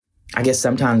I guess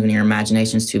sometimes when your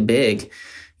imagination's too big,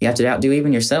 you have to outdo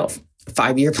even yourself. A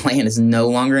 5-year plan is no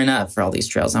longer enough for all these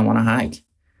trails I want to hike.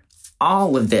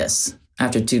 All of this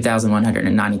after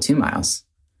 2,192 miles.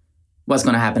 What's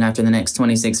going to happen after the next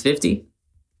 2,650?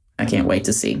 I can't wait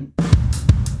to see.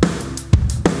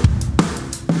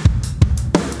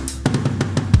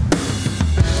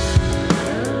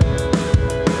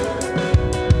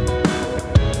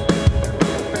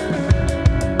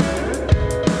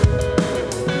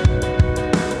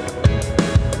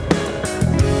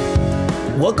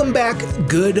 Welcome back,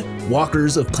 good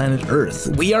walkers of planet Earth.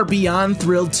 We are beyond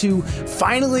thrilled to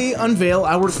finally unveil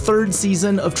our third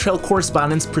season of Trail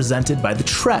Correspondence presented by The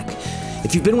Trek.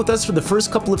 If you've been with us for the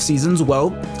first couple of seasons,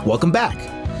 well, welcome back.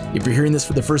 If you're hearing this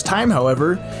for the first time,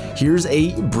 however, here's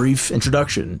a brief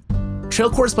introduction. Trail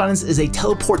Correspondence is a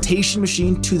teleportation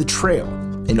machine to the trail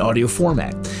in audio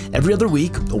format. Every other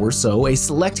week or so, a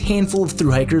select handful of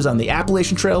thru hikers on the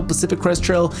Appalachian Trail, Pacific Crest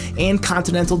Trail, and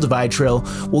Continental Divide Trail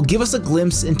will give us a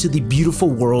glimpse into the beautiful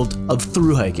world of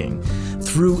thru hiking.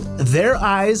 Through their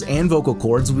eyes and vocal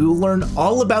cords, we will learn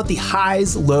all about the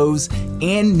highs, lows,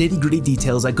 and nitty-gritty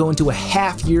details that go into a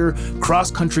half-year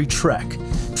cross-country trek.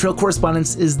 Trail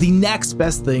Correspondence is the next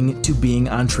best thing to being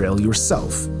on trail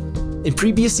yourself. In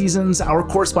previous seasons, our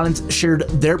correspondents shared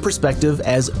their perspective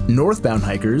as northbound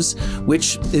hikers,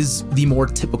 which is the more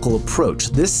typical approach.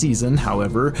 This season,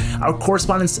 however, our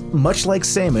correspondents, much like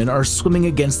salmon, are swimming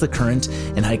against the current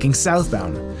and hiking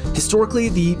southbound. Historically,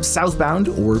 the southbound,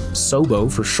 or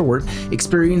SOBO for short,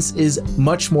 experience is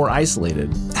much more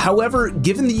isolated. However,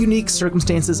 given the unique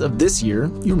circumstances of this year,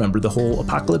 you remember the whole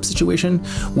apocalypse situation,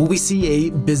 will we see a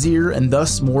busier and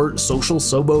thus more social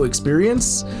SOBO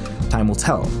experience? Time will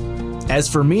tell. As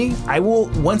for me, I will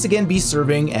once again be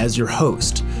serving as your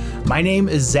host. My name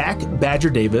is Zach Badger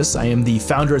Davis. I am the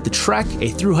founder at The Trek, a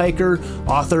thru hiker,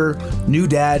 author, new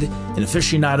dad, an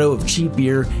aficionado of cheap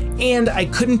beer, and I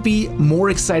couldn't be more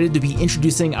excited to be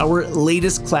introducing our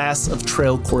latest class of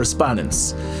trail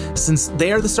correspondents. Since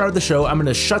they are the star of the show, I'm going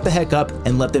to shut the heck up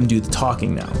and let them do the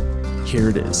talking now. Here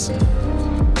it is.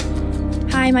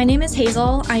 Hi, my name is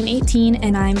Hazel. I'm 18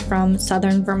 and I'm from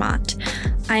Southern Vermont.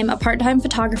 I'm a part-time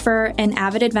photographer and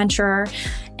avid adventurer,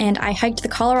 and I hiked the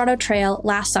Colorado Trail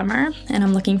last summer, and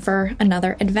I'm looking for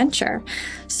another adventure.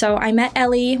 So I met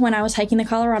Ellie when I was hiking the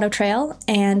Colorado Trail,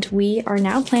 and we are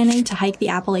now planning to hike the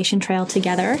Appalachian Trail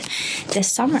together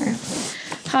this summer.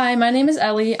 Hi, my name is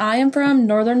Ellie. I am from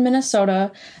northern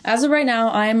Minnesota. As of right now,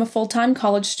 I am a full-time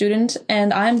college student,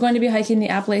 and I am going to be hiking the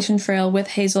Appalachian Trail with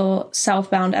Hazel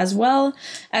southbound as well.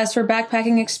 As for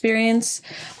backpacking experience,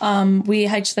 we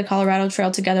hiked the Colorado Trail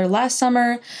together last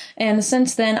summer, and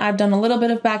since then, I've done a little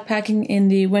bit of backpacking in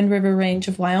the Wind River Range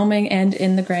of Wyoming and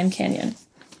in the Grand Canyon.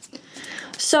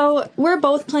 So we're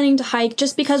both planning to hike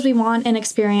just because we want an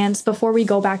experience before we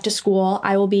go back to school.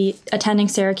 I will be attending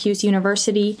Syracuse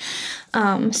University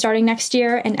starting next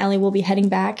year, and Ellie will be heading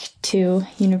back to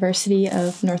University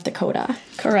of North Dakota.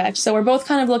 Correct. So we're both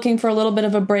kind of looking for a little bit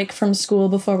of a break from school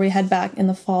before we head back in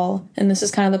the fall, and this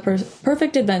is kind of the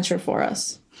perfect adventure for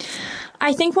us.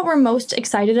 I think what we're most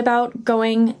excited about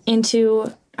going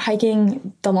into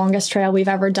hiking the longest trail we've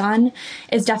ever done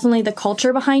is definitely the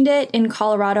culture behind it. In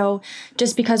Colorado,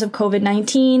 just because of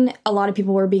COVID-19, a lot of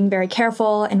people were being very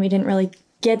careful, and we didn't really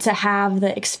get to have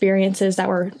the experiences that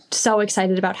we're so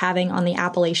excited about having on the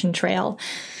Appalachian Trail.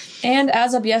 And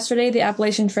as of yesterday, the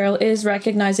Appalachian Trail is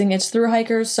recognizing its thru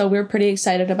hikers, so we're pretty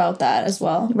excited about that as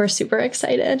well. We're super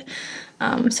excited.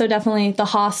 So definitely the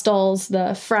hostels,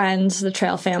 the friends, the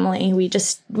trail family. We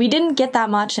didn't get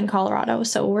that much in Colorado,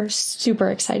 so we're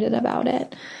super excited about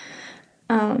it.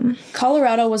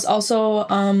 Colorado was also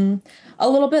a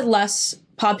little bit less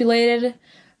populated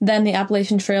than the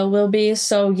Appalachian Trail will be.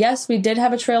 So yes, we did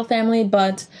have a trail family,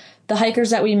 but the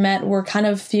hikers that we met were kind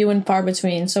of few and far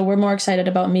between. So we're more excited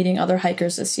about meeting other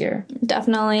hikers this year.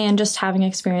 Definitely, and just having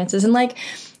experiences. And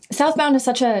southbound is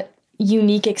such a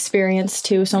unique experience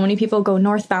too. So many people go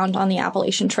northbound on the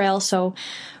Appalachian Trail, so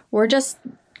we're just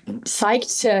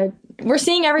psyched we're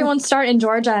seeing everyone start in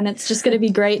Georgia, and it's just going to be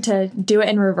great to do it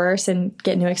in reverse and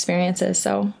get new experiences.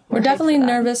 So we're definitely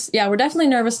nervous. Yeah, we're definitely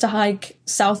nervous to hike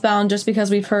southbound just because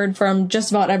we've heard from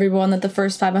just about everyone that the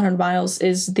first 500 miles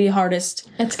is the hardest.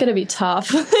 It's going to be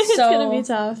tough. It's going to be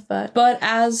tough, but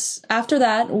after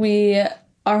that, we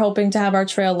are hoping to have our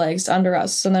trail legs under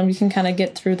us, so then we can kind of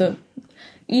get through the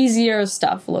easier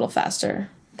stuff a little faster.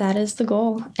 That is the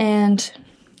goal. And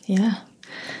yeah.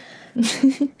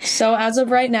 So as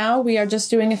of right now, we are just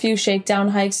doing a few shakedown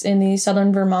hikes in the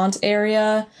southern Vermont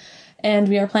area, and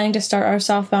we are planning to start our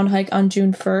southbound hike on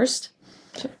June 1st.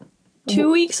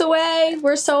 2 weeks away.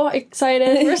 We're so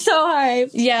excited. We're so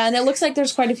hyped. Yeah, and it looks like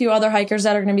there's quite a few other hikers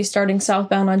that are going to be starting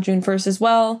southbound on June 1st as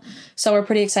well. So we're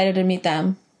pretty excited to meet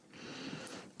them.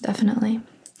 Definitely.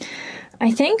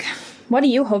 I think, what do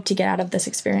you hope to get out of this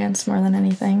experience more than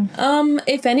anything?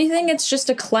 If anything, it's just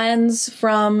a cleanse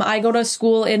from, I go to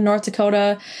school in North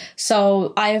Dakota,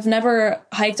 so I have never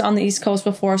hiked on the East Coast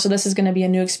before, so this is going to be a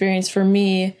new experience for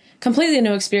me. Completely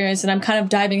new experience, and I'm kind of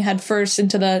diving headfirst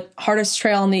into the hardest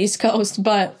trail on the East Coast,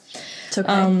 but It's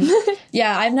okay.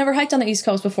 yeah, I've never hiked on the East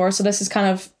Coast before, so this is kind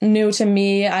of new to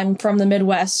me. I'm from the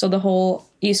Midwest, so the whole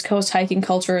East Coast hiking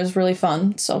culture is really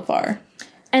fun so far.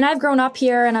 And I've grown up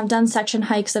here, and I've done section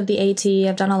hikes of the AT.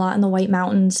 I've done a lot in the White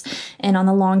Mountains and on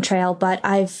the Long Trail, but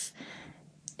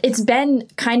it's been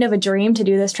kind of a dream to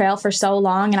do this trail for so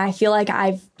long, and I feel like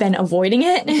I've been avoiding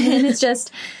it, and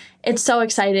it's so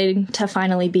exciting to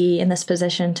finally be in this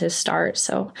position to start.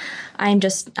 So I'm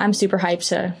super hyped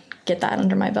to get that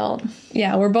under my belt.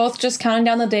 Yeah, we're both just counting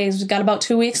down the days. We've got about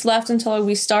 2 weeks left until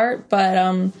we start, but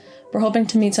we're hoping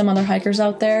to meet some other hikers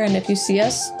out there, and if you see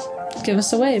us, give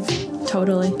us a wave.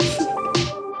 Totally.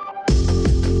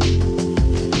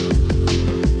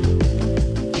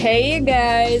 Hey you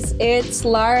guys, it's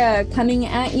Lara coming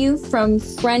at you from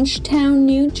Frenchtown,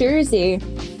 New Jersey.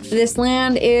 This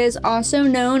land is also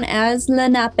known as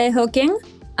Lenapehoking,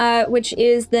 which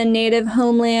is the native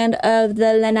homeland of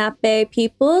the Lenape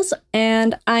peoples,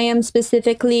 and I am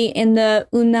specifically in the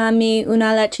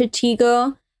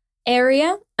Unalachtigo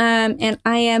area, and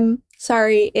I am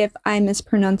sorry if I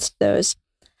mispronounced those.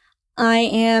 I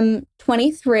am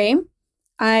 23.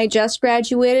 I just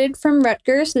graduated from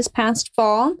Rutgers this past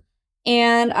fall,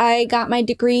 and I got my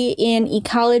degree in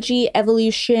ecology,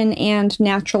 evolution, and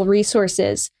natural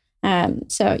resources.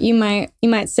 So you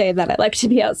might say that I like to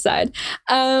be outside.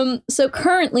 So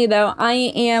currently, though,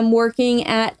 I am working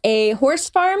at a horse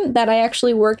farm that I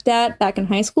actually worked at back in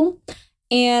high school.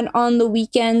 And on the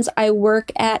weekends, I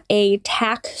work at a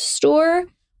tack store,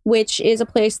 which is a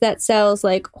place that sells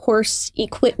like horse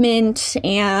equipment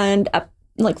and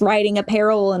like riding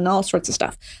apparel and all sorts of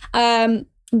stuff.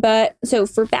 But so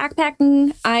for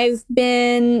backpacking, I've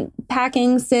been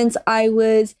packing since I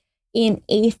was in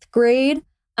 8th grade.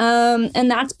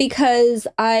 And that's because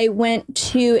I went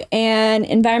to an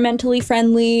environmentally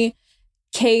friendly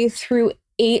K through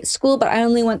 8 school, but I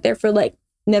only went there for like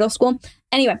middle school.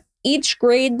 Anyway, each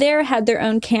grade there had their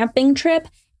own camping trip,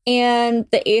 and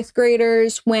the 8th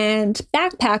graders went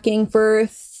backpacking for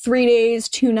 3 days,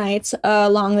 2 nights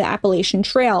along the Appalachian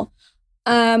Trail.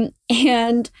 And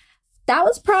that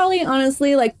was probably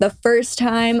honestly like the first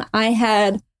time I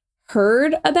had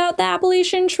heard about the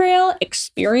Appalachian Trail,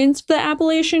 experienced the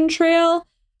Appalachian Trail.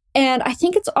 And I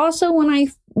think it's also when I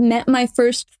met my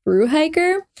first thru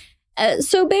hiker.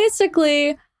 So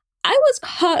basically, I was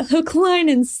caught hook, line,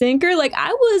 and sinker. Like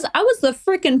I was the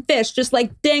freaking fish, just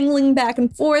like dangling back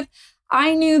and forth.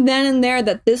 I knew then and there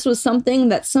that this was something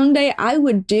that someday I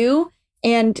would do,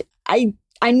 and I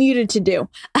needed to do.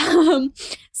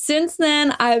 Since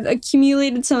then, I've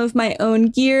accumulated some of my own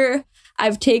gear.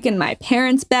 I've taken my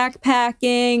parents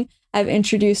backpacking. I've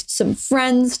introduced some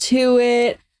friends to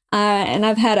it, and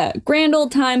I've had a grand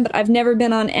old time, but I've never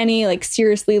been on any like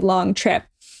seriously long trip.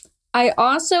 I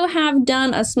also have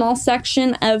done a small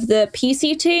section of the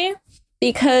PCT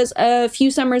because a few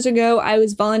summers ago, I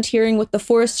was volunteering with the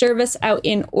Forest Service out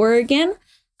in Oregon,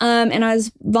 and I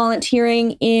was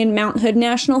volunteering in Mount Hood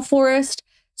National Forest.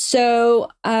 So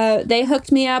they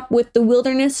hooked me up with the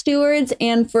wilderness stewards,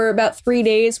 and for about 3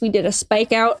 days, we did a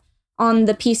spike out on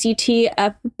the PCT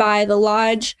up by the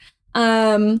lodge.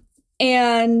 And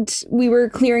we were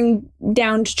clearing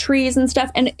downed trees and stuff,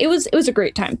 and it was a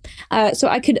great time. So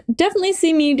I could definitely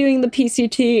see me doing the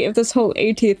PCT if this whole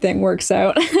AT thing works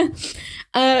out.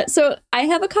 So I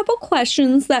have a couple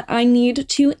questions that I need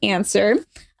to answer.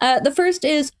 The first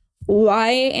is,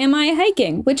 why am I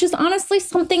hiking? Which is honestly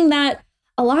something that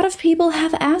a lot of people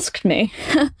have asked me.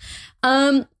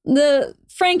 The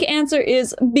frank answer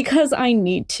is because I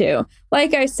need to.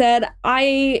 Like I said,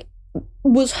 I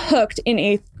was hooked in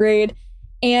 8th grade,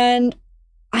 and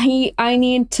I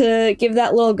need to give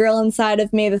that little girl inside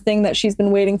of me the thing that she's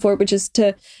been waiting for, which is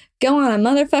to go on a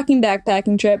motherfucking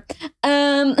backpacking trip.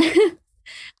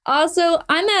 Also,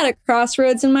 I'm at a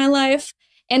crossroads in my life,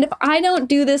 and if I don't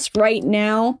do this right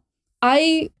now,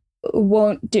 I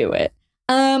won't do it.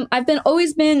 I've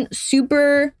always been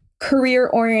super career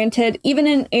oriented. Even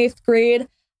in 8th grade,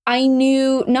 I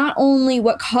knew not only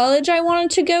what college I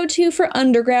wanted to go to for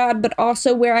undergrad, but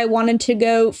also where I wanted to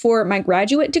go for my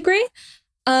graduate degree.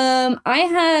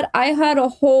 I had a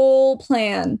whole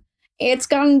plan, it's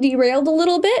gotten derailed a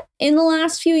little bit in the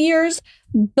last few years,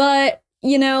 but,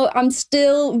 I'm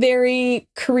still very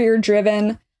career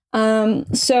driven.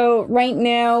 So right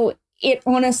now, it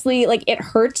honestly, it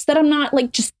hurts that I'm not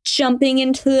just jumping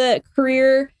into the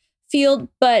career field,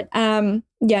 but I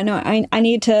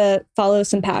need to follow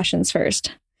some passions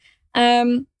first.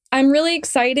 I'm really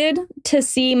excited to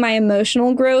see my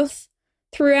emotional growth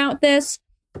throughout this.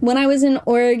 When I was in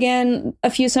Oregon a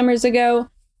few summers ago,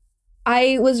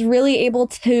 I was really able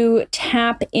to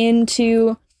tap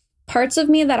into parts of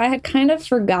me that I had kind of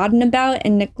forgotten about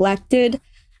and neglected.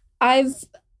 I've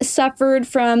suffered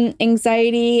from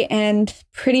anxiety and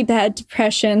pretty bad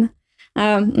depression.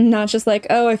 Not just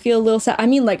I feel a little sad. I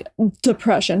mean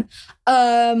depression.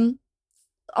 On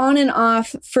and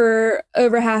off for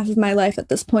over half of my life at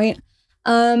this point.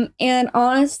 And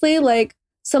honestly,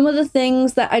 some of the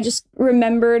things that I just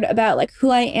remembered about who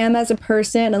I am as a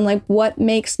person and what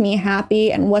makes me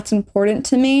happy and what's important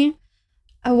to me.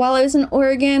 While I was in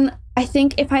Oregon, I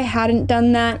think if I hadn't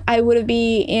done that, I would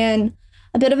be in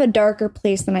a bit of a darker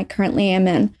place than I currently am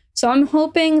in. So I'm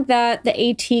hoping that the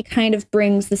AT kind of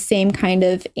brings the same kind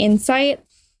of insight.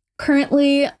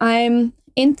 Currently, I'm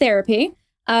in therapy,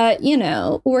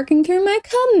 working through my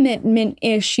commitment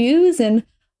issues and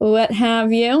what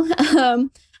have you. I'm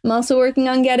also working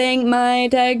on getting my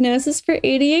diagnosis for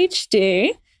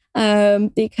ADHD,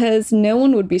 because no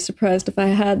one would be surprised if I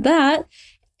had that.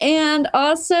 And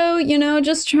also,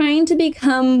 just trying to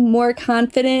become more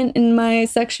confident in my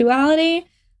sexuality.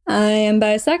 I am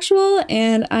bisexual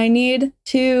and I need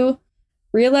to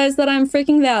realize that I'm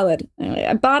freaking valid.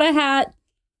 I bought a hat.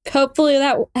 Hopefully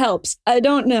that helps. I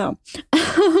don't know.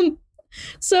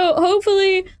 So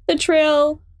hopefully the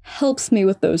trail helps me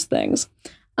with those things.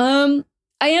 I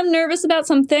am nervous about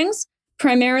some things,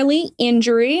 primarily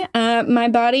injury. My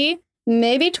body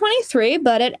may be 23,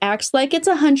 but it acts like it's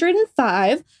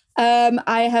 105.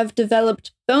 I have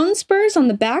developed bone spurs on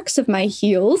the backs of my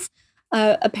heels,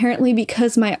 apparently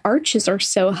because my arches are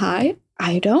so high.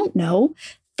 I don't know.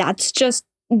 That's just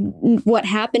what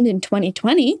happened in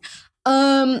 2020.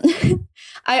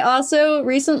 I also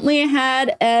recently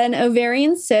had an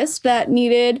ovarian cyst that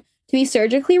needed to be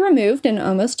surgically removed and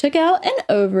almost took out an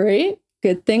ovary.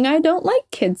 Good thing I don't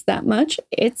like kids that much.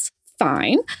 It's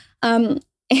fine.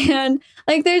 And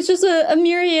there's just a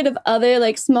myriad of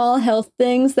other small health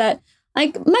things that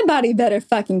my body better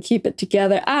fucking keep it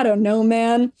together. I don't know,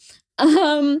 man.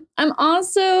 I'm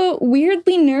also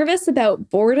weirdly nervous about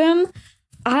boredom.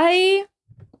 I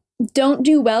don't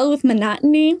do well with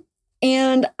monotony,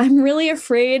 and I'm really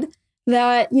afraid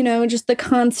that, just the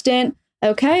constant,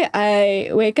 okay, I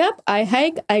wake up, I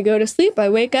hike, I go to sleep, I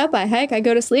wake up, I hike, I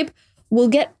go to sleep, will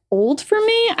get old for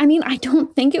me. I mean, I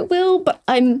don't think it will, but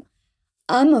I'm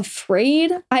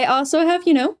afraid. I also have,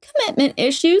 commitment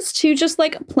issues to just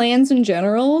plans in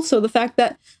general. So the fact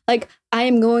that I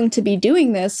am going to be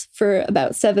doing this for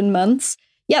about 7 months,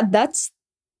 yeah, that's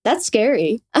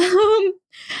scary.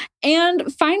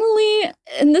 And finally,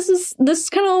 and this is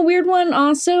kind of a weird one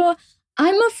also,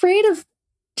 I'm afraid of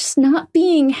just not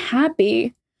being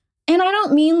happy. And I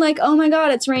don't mean oh my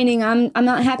God, it's raining, I'm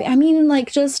not happy. I mean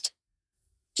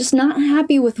just not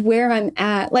happy with where I'm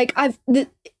at.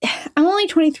 I'm only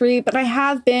 23, but I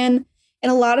have been in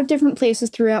a lot of different places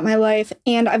throughout my life,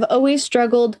 and I've always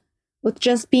struggled with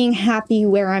just being happy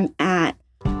where I'm at.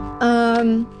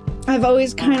 I've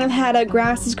always kind of had a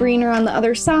grass is greener on the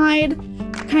other side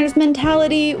kind of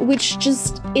mentality, which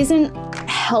just isn't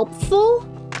helpful.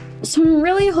 So I'm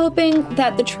really hoping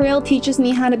that the trail teaches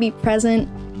me how to be present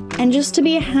and just to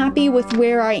be happy with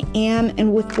where I am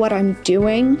and with what I'm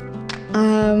doing.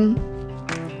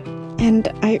 And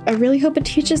I really hope it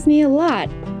teaches me a lot.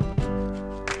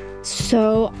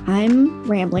 So I'm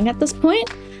rambling at this point,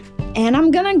 and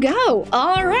I'm gonna go.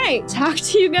 All right, talk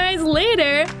to you guys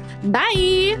later.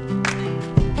 Bye.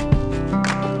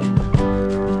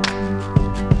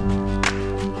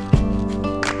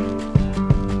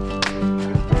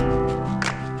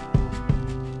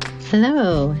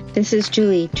 Hello, this is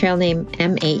Julie, trail name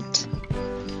M8.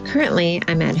 Currently,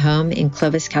 I'm at home in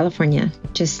Clovis, California,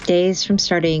 just days from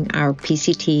starting our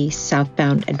PCT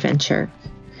Southbound adventure.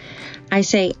 I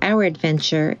say our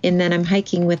adventure in that I'm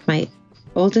hiking with my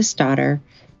oldest daughter,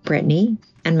 Brittany,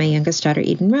 and my youngest daughter,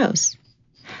 Eden Rose.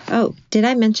 Oh, did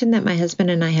I mention that my husband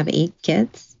and I have 8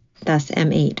 kids? Thus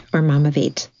M8, or Mom of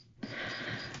 8.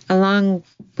 Along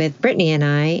with Brittany and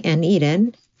I and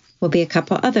Eden will be a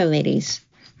couple other ladies.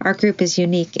 Our group is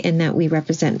unique in that we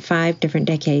represent 5 different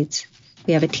decades.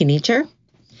 We have a teenager,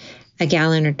 a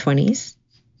gal in her 20s,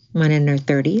 one in her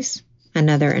 30s,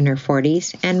 another in her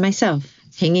 40s, and myself,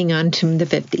 hanging on to the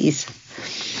 50s.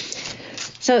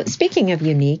 So speaking of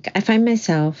unique, I find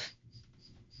myself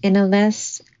in a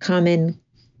less common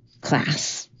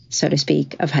class, so to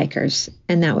speak, of hikers,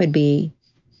 and that would be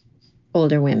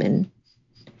older women.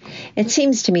 It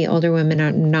seems to me older women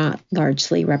are not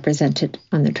largely represented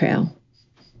on the trail.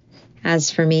 As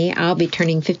for me, I'll be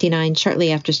turning 59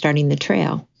 shortly after starting the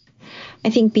trail. I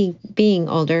think being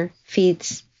older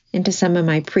feeds into some of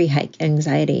my pre-hike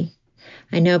anxiety.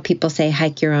 I know people say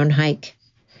hike your own hike,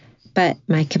 but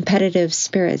my competitive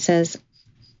spirit says,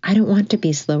 I don't want to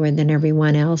be slower than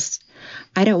everyone else.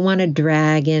 I don't want to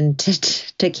drag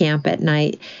into camp at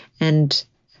night and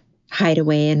hide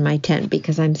away in my tent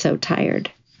because I'm so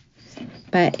tired.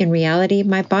 But in reality,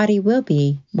 my body will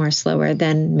be more slower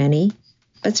than many,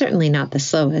 but certainly not the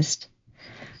slowest.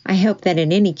 I hope that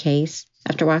in any case,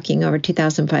 after walking over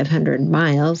 2,500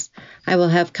 miles, I will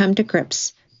have come to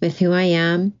grips with who I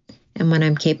am and what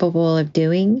I'm capable of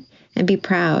doing, and be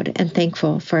proud and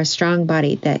thankful for a strong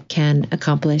body that can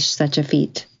accomplish such a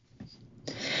feat.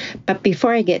 But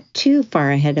before I get too far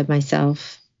ahead of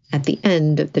myself at the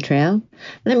end of the trail,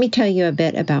 let me tell you a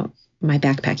bit about my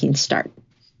backpacking start.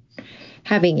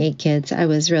 Having 8 kids, I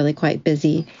was really quite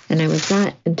busy, and it was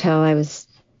not until I was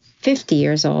 50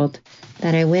 years old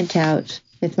that I went out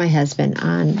with my husband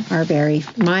on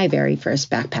my very first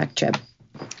backpack trip.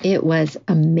 It was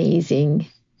amazing.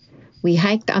 We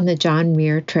hiked on the John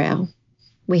Muir Trail.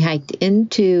 We hiked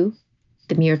into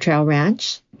the Muir Trail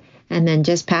Ranch and then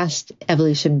just past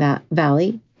Evolution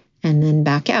Valley and then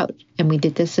back out. And we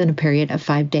did this in a period of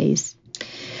 5 days.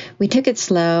 We took it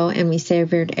slow and we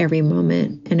savored every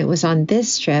moment. And it was on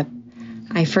this trip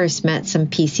I first met some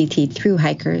PCT thru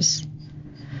hikers.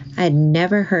 I had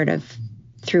never heard of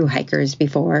thru hikers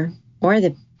before or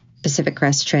the Pacific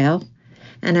Crest Trail,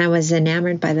 and I was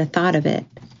enamored by the thought of it.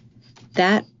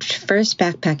 That first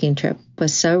backpacking trip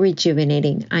was so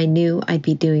rejuvenating. I knew I'd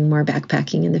be doing more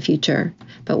backpacking in the future,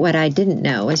 but what I didn't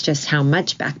know was just how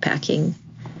much backpacking.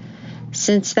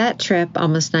 Since that trip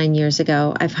almost 9 years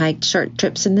ago, I've hiked short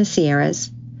trips in the Sierras,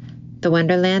 the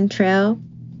Wonderland Trail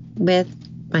with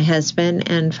my husband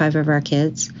and 5 of our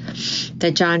kids,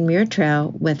 the John Muir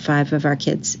Trail with 5 of our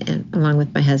kids and along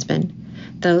with my husband,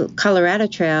 the Colorado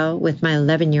Trail with my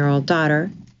 11-year-old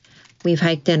daughter. We've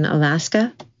hiked in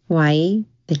Alaska, Hawaii,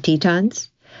 the Tetons,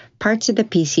 parts of the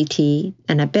PCT,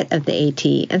 and a bit of the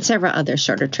AT, and several other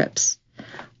shorter trips.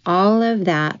 All of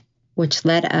that which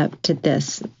led up to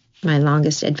this, my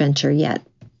longest adventure yet.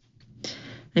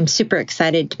 I'm super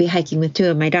excited to be hiking with 2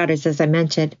 of my daughters, as I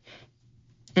mentioned,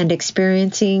 and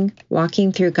experiencing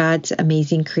walking through God's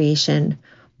amazing creation,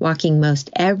 walking most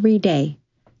every day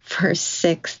for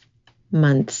 6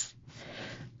 months.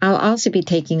 I'll also be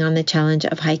taking on the challenge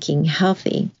of hiking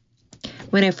healthy.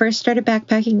 When I first started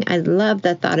backpacking, I loved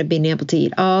the thought of being able to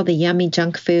eat all the yummy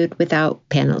junk food without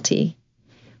penalty,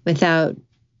 without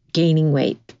gaining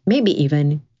weight, maybe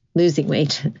even losing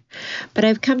weight. But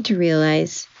I've come to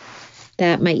realize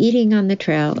that my eating on the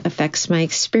trail affects my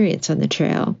experience on the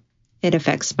trail. It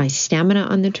affects my stamina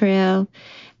on the trail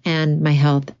and my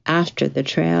health after the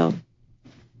trail.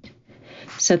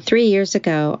 So 3 years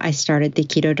ago, I started the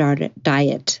keto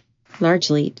diet,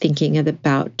 largely thinking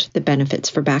about the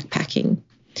benefits for backpacking.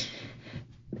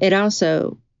 It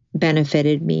also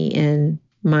benefited me in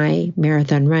my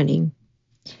marathon running.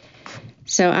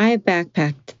 So I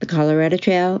backpacked the Colorado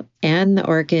Trail and the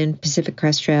Oregon Pacific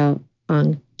Crest Trail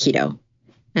on keto,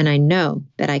 and I know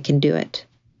that I can do it.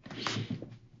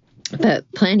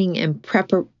 But planning and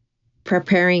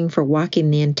preparing for walking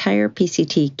the entire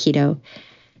PCT keto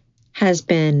has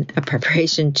been a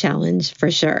preparation challenge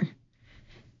for sure.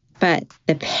 But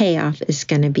the payoff is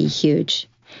going to be huge.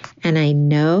 And I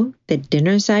know the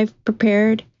dinners I've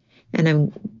prepared and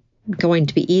I'm going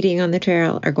to be eating on the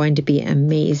trail are going to be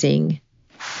amazing.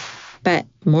 But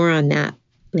more on that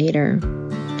later.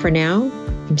 For now,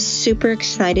 I'm super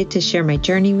excited to share my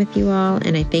journey with you all,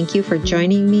 and I thank you for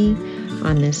joining me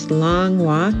on this long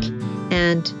walk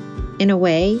and, in a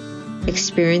way,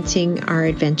 experiencing our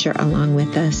adventure along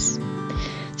with us.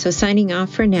 So signing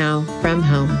off for now from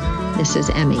home, this is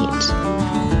M8.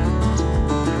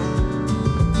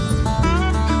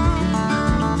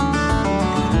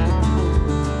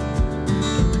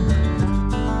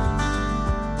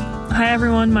 Hi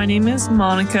everyone, my name is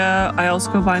Monica. I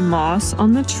also go by Moss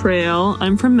on the trail.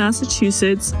 I'm from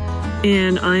Massachusetts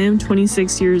and I am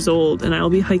 26 years old and I will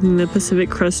be hiking the Pacific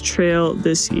Crest Trail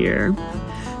this year.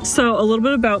 So a little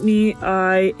bit about me.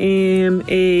 I am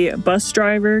a bus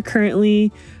driver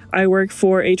currently. I work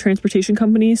for a transportation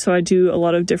company, so I do a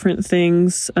lot of different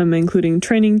things, including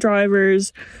training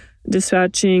drivers,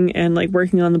 dispatching, and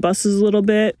working on the buses a little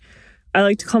bit. I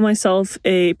like to call myself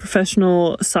a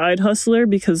professional side hustler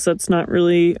because that's not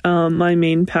really my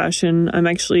main passion. I'm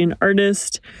actually an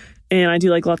artist and I do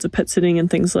like lots of pet sitting and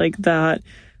things like that.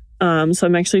 So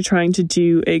I'm actually trying to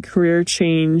do a career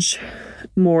change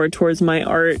more towards my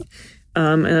art.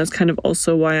 And that's kind of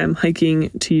also why I'm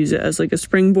hiking, to use it as like a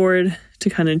springboard to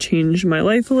kind of change my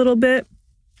life a little bit.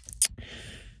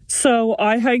 So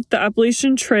I hiked the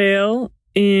Appalachian Trail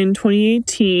in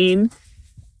 2018,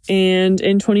 and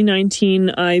in 2019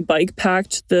 I bike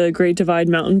packed the Great Divide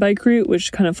mountain bike route,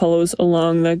 which kind of follows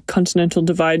along the Continental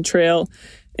Divide Trail,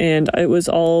 and it was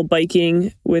all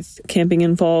biking with camping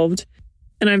involved.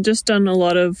 And I've just done a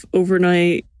lot of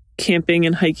overnight camping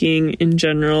and hiking in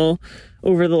general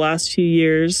over the last few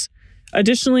years.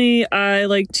 Additionally, I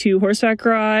like to horseback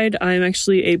ride. I'm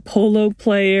actually a polo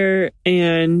player,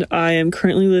 and I am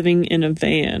currently living in a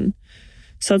van.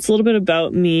 So that's a little bit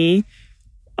about me.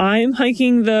 I'm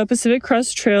hiking the Pacific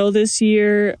Crest Trail this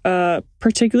year,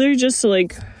 particularly just to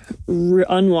like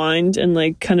unwind and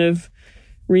like kind of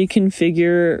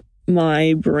reconfigure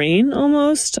my brain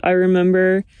almost. I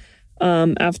remember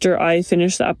after I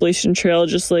finished the Appalachian Trail,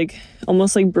 just like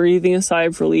almost like breathing a sigh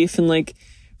of relief and like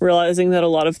realizing that a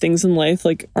lot of things in life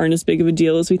like aren't as big of a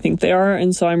deal as we think they are.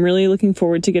 And so I'm really looking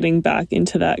forward to getting back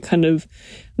into that kind of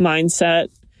mindset.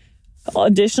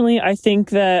 Additionally, I think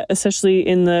that especially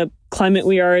in the climate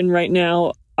we are in right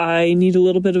now, I need a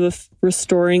little bit of a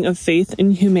restoring of faith in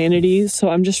humanity. So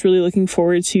I'm just really looking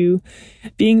forward to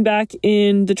being back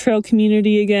in the trail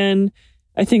community again.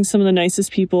 I think some of the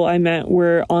nicest people I met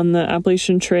were on the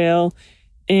Appalachian Trail.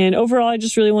 And overall, I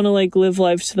just really want to like live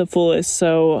life to the fullest.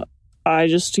 So I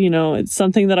just, it's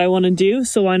something that I want to do.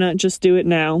 So why not just do it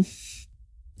now?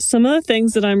 Some of the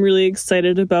things that I'm really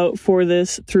excited about for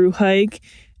this through hike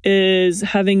is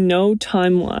having no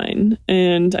timeline.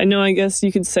 And I guess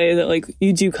you could say that like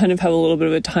you do kind of have a little bit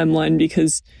of a timeline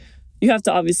because you have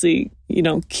to obviously,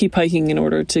 keep hiking in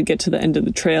order to get to the end of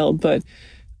the trail. But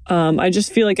I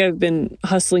just feel like I've been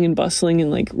hustling and bustling and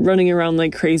like running around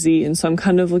like crazy. And so I'm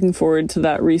kind of looking forward to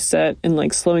that reset and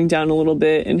like slowing down a little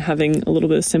bit and having a little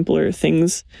bit of simpler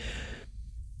things.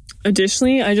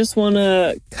 Additionally, I just want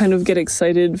to kind of get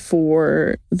excited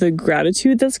for the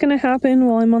gratitude that's going to happen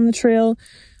while I'm on the trail.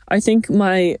 I think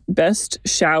my best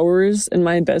showers and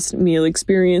my best meal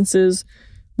experiences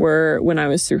were when I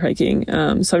was through hiking.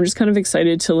 So I'm just kind of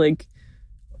excited to like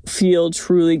feel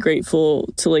truly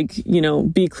grateful to like,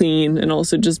 be clean and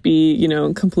also just be,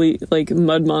 complete like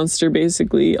mud monster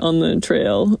basically on the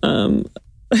trail.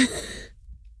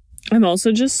 I'm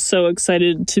also just so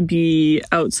excited to be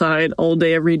outside all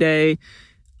day, every day.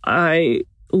 I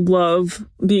love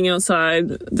being outside.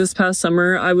 This past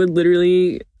summer, I would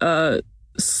literally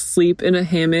sleep in a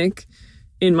hammock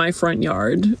in my front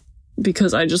yard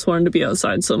because I just wanted to be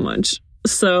outside so much.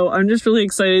 So I'm just really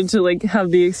excited to like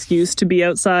have the excuse to be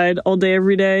outside all day,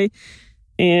 every day.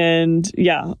 And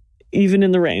yeah, even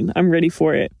in the rain, I'm ready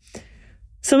for it.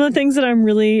 Some of the things that I'm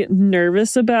really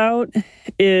nervous about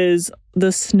is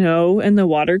the snow and the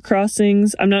water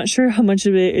crossings. I'm not sure how much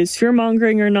of it is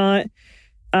fear-mongering or not.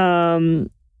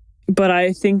 But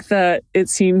I think that it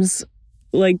seems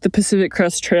like the Pacific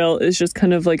Crest Trail is just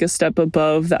kind of like a step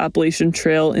above the Appalachian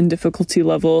Trail in difficulty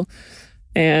level.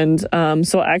 And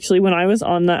so actually when I was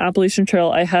on the Appalachian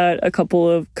Trail, I had a couple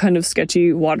of kind of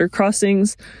sketchy water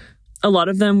crossings. A lot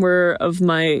of them were of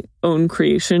my own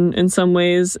creation in some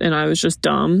ways, and I was just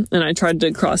dumb. And I tried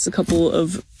to cross a couple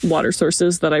of water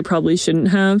sources that I probably shouldn't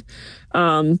have.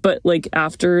 But like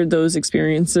after those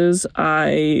experiences,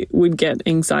 I would get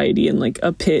anxiety and like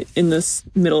a pit in the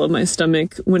middle of my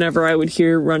stomach whenever I would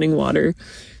hear running water.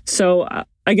 So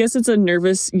I guess it's a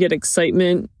nervous yet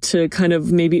excitement to kind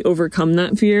of maybe overcome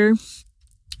that fear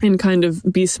and kind of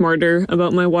be smarter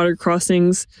about my water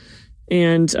crossings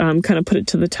and kind of put it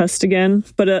to the test again.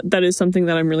 But that is something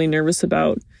that I'm really nervous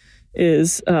about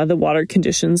is the water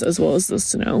conditions as well as the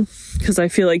snow, because I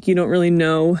feel like you don't really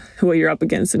know what you're up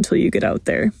against until you get out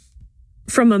there.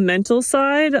 From a mental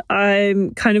side,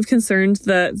 I'm kind of concerned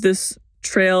that this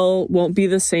trail won't be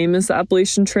the same as the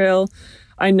Appalachian Trail.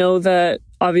 I know that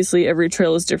obviously every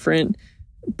trail is different,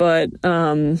 but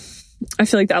I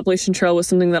feel like the Appalachian Trail was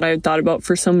something that I had thought about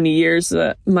for so many years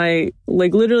that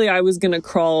literally I was going to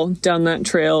crawl down that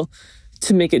trail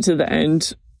to make it to the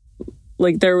end.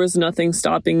 Like there was nothing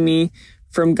stopping me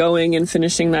from going and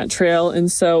finishing that trail.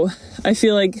 And so I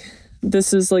feel like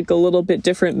this is like a little bit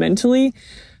different mentally.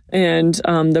 And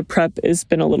the prep has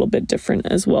been a little bit different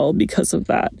as well because of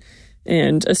that.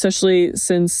 And especially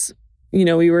since,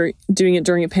 we were doing it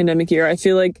during a pandemic year, I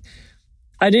feel like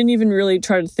I didn't even really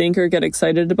try to think or get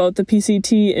excited about the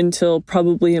PCT until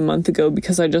probably a month ago,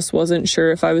 because I just wasn't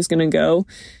sure if I was going to go,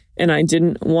 and I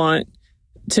didn't want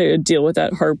to deal with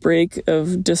that heartbreak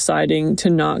of deciding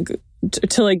to not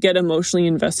to like get emotionally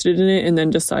invested in it and then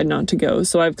decide not to go.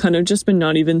 So I've kind of just been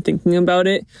not even thinking about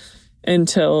it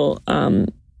until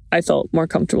I felt more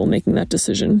comfortable making that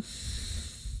decision.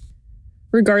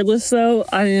 Regardless, though,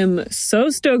 I am so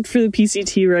stoked for the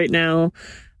PCT right now.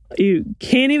 You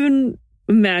can't even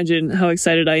imagine how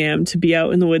excited I am to be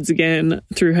out in the woods again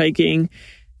through hiking.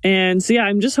 And so, yeah,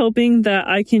 I'm just hoping that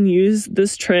I can use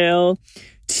this trail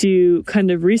to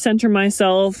kind of recenter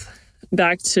myself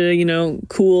back to,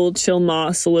 cool, chill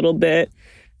Moss a little bit,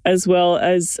 as well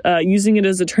as using it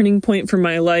as a turning point for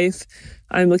my life.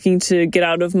 I'm looking to get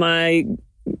out of my,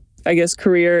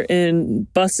 career in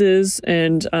buses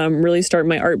and really start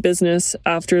my art business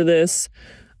after this.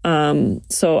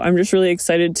 So I'm just really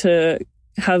excited to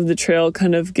have the trail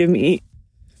kind of give me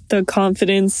the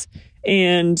confidence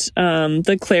and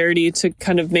the clarity to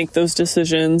kind of make those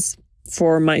decisions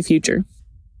for my future.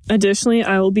 Additionally,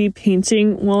 I will be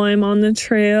painting while I'm on the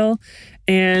trail,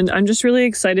 and I'm just really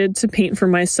excited to paint for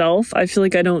myself. I feel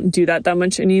like I don't do that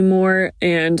much anymore,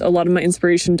 and a lot of my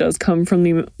inspiration does come from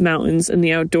the mountains and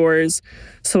the outdoors.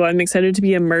 So I'm excited to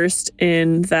be immersed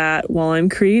in that while I'm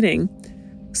creating.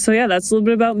 So yeah, that's a little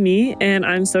bit about me, and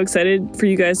I'm so excited for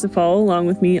you guys to follow along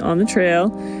with me on the trail.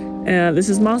 This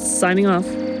is Moss signing off.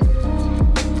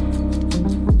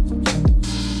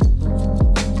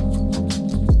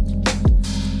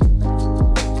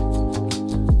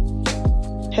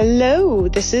 Hello,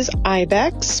 this is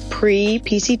Ibex,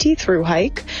 pre-PCT through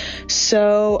hike.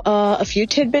 So a few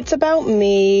tidbits about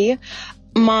me.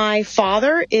 My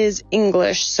father is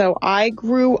English, so I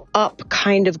grew up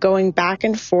kind of going back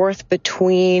and forth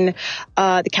between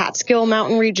the Catskill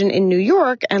Mountain region in New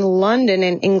York and London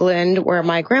in England, where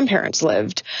my grandparents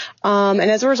lived. And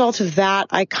as a result of that,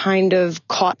 I kind of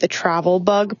caught the travel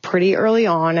bug pretty early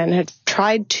on and had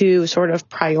tried to sort of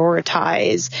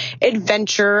prioritize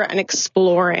adventure and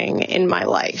exploring in my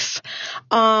life.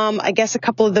 I guess a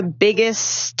couple of the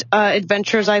biggest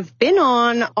adventures I've been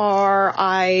on are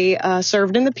I served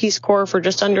in the Peace Corps for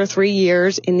just under 3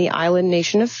 years in the island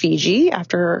nation of Fiji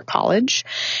after college.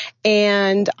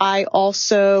 And I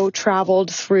also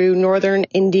traveled through northern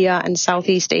India and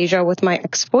Southeast Asia with my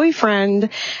ex-boyfriend,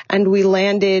 and we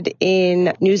landed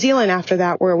in New Zealand after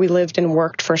that, where we lived and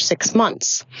worked for 6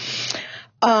 months.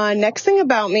 Next thing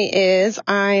about me is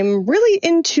I'm really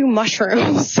into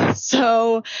mushrooms.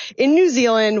 So in New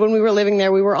Zealand, when we were living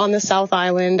there, we were on the South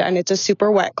Island, and it's a super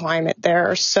wet climate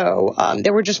there. So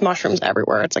there were just mushrooms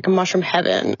everywhere. It's like a mushroom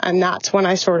heaven. And that's when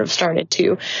I sort of started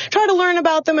to try to learn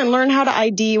about them and learn how to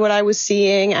ID what I was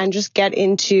seeing and just get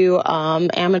into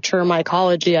amateur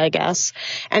mycology, I guess.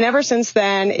 And ever since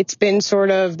then, it's been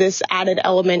sort of this added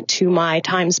element to my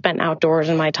time spent outdoors,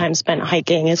 and my time spent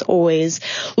hiking is always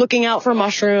looking out for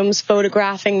mushrooms,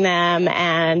 photographing them,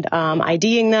 and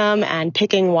IDing them, and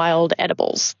picking wild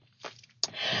edibles.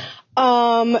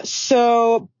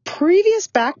 So previous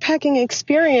backpacking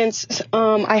experience,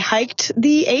 I hiked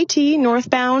the AT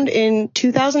northbound in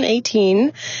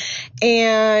 2018,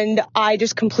 and I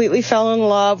just completely fell in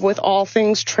love with all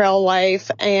things trail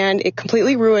life, and it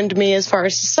completely ruined me as far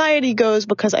as society goes,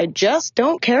 because I just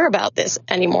don't care about this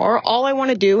anymore. All I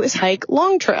want to do is hike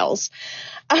long trails.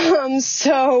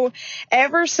 So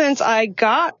ever since I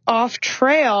got off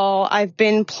trail, I've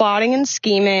been plotting and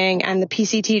scheming, and the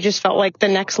PCT just felt like the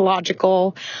next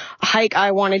logical hike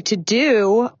I wanted to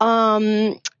do.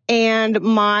 And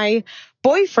my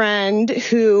boyfriend,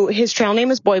 who his trail name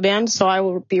is Boyband, so I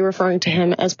will be referring to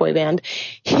him as Boyband.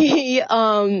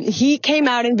 He came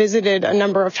out and visited a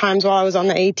number of times while I was on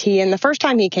the AT, and the first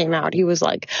time he came out, he was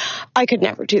like, I could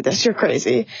never do this, you're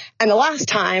crazy. And the last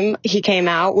time he came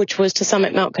out, which was to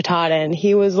summit Mount Katahdin,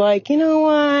 he was like, you know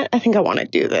what, I think I want to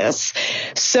do this.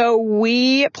 So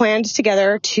we planned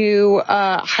together to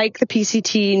hike the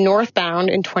PCT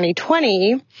northbound in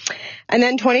 2020. And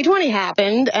then 2020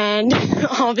 happened, and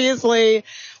obviously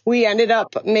we ended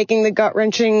up making the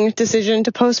gut-wrenching decision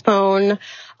to postpone.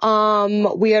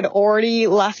 We had already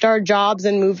left our jobs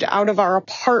and moved out of our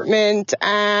apartment,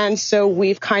 and so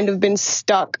we've kind of been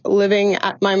stuck living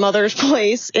at my mother's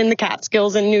place in the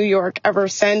Catskills in New York ever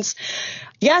since.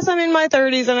 Yes, I'm in my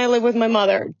 30s and I live with my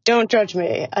mother. Don't judge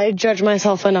me. I judge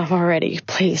myself enough already,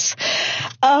 please.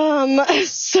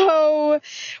 So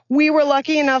we were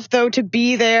lucky enough, though, to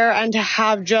be there and to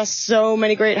have just so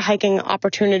many great hiking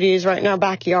opportunities right in our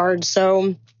backyard.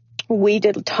 So we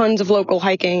did tons of local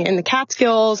hiking in the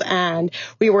Catskills, and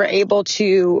we were able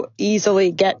to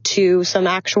easily get to some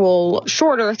actual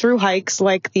shorter through hikes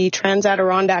like the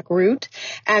Trans-Adirondack route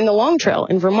and the Long Trail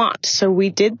in Vermont. So we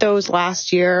did those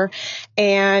last year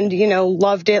and,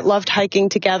 loved it, loved hiking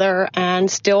together, and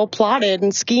still plotted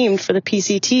and schemed for the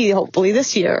PCT, hopefully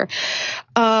this year.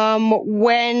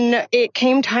 When it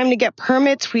came time to get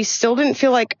permits, we still didn't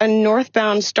feel like a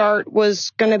northbound start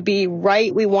was going to be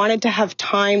right. We wanted to have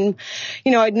time.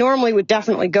 I normally would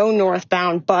definitely go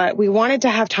northbound, but we wanted to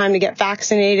have time to get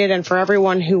vaccinated and for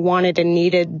everyone who wanted and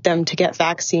needed them to get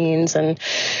vaccines. And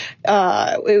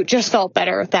it just felt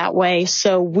better that way.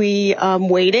 So we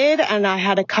waited, and I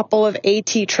had a couple of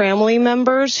AT Tramley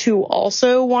members who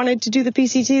also wanted to do the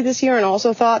PCT this year and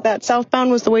also thought that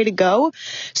southbound was the way to go.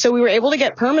 So we were able to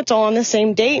get permits all on the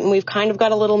same date, and we've kind of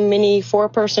got a little mini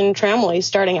 4-person tramway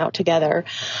starting out together.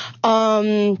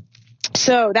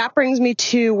 So that brings me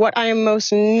to what I am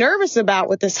most nervous about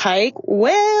with this hike.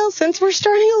 Well, since we're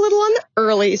starting a little on the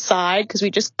early side, because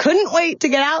we just couldn't wait to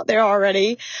get out there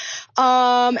already,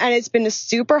 and it's been a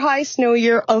super high snow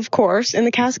year, of course, in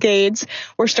the Cascades.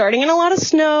 We're starting in a lot of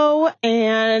snow,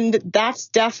 and that's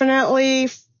definitely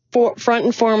front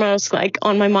and foremost,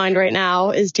 on my mind right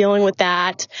now, is dealing with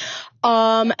that.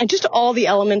 And just all the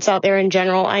elements out there in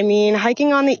general. I mean,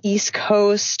 hiking on the East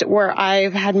Coast, where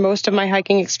I've had most of my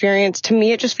hiking experience, to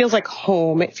me, it just feels like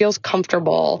home. It feels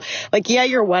comfortable. Yeah,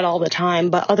 you're wet all the time,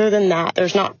 but other than that,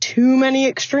 there's not too many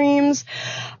extremes.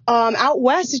 Out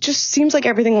west, it just seems like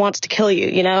everything wants to kill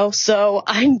you, So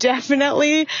I'm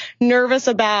definitely nervous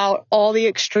about all the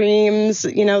extremes,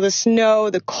 the snow,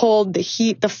 the cold, the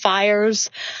heat, the fires.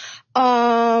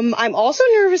 I'm also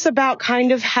nervous about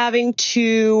kind of having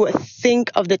to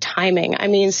think of the timing. I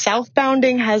mean,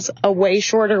 southbounding has a way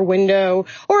shorter window,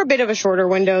 or a bit of a shorter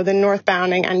window than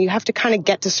northbounding, and you have to kind of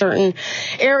get to certain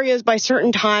areas by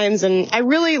certain times. And I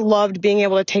really loved being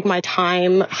able to take my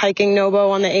time hiking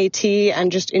Nobo on the AT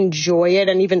and just enjoy it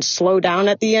and even slow down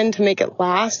at the end to make it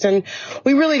last. And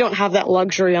we really don't have that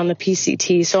luxury on the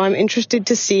PCT. So I'm interested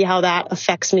to see how that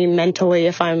affects me mentally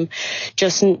if I'm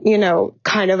just,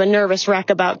 kind of a nervous wreck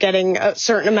about getting a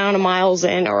certain amount of miles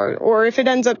in, or if it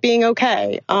ends up being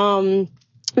okay.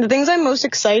 The things I'm most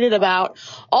excited about,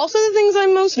 also the things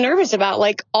I'm most nervous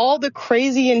about, all the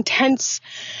crazy intense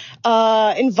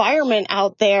environment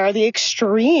out there, the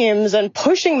extremes, and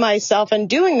pushing myself and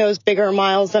doing those bigger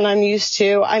miles than I'm used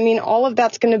to. I mean, all of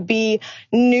that's going to be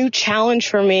new challenge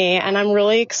for me, and I'm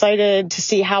really excited to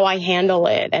see how I handle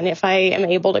it and if I am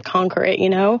able to conquer it,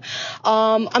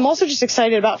 I'm also just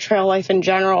excited about trail life in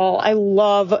general. I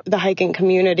love the hiking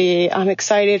community. I'm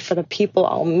excited for the people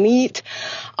I'll meet.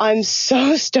 I'm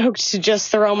so stoked to just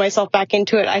throw myself back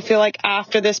into it. I feel like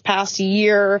after this past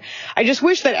year, I just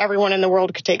wish that everyone in the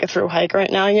world could take a through hike right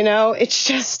now. It's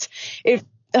just,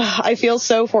 I feel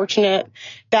so fortunate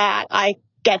that I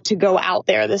get to go out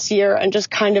there this year and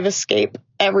just kind of escape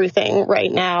everything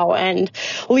right now and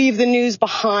leave the news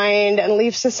behind and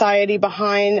leave society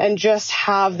behind and just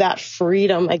have that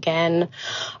freedom again.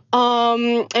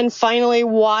 And finally,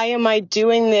 why am I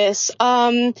doing this?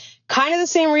 Kind of the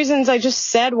same reasons I just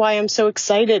said why I'm so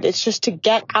excited. It's just to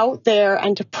get out there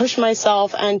and to push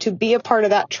myself and to be a part of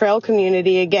that trail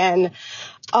community again.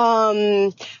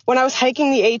 When I was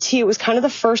hiking the AT, it was kind of the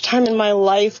first time in my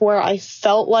life where I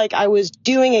felt like I was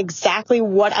doing exactly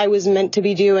what I was meant to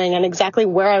be doing and exactly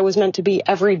where I was meant to be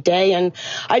every day. And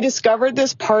I discovered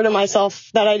this part of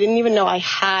myself that I didn't even know I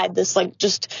had, this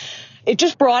it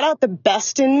just brought out the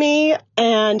best in me,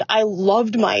 and I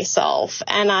loved myself,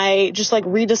 and I just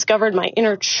rediscovered my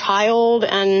inner child.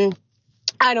 And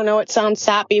I don't know, it sounds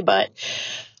sappy, but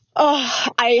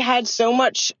I had so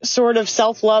much sort of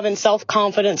self-love and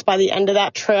self-confidence by the end of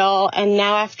that trail. And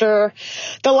now after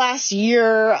the last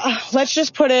year, let's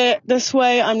just put it this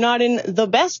way, I'm not in the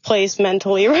best place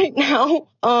mentally right now.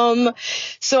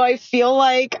 So I feel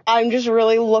like I'm just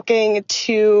really looking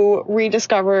to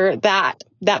rediscover that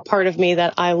part of me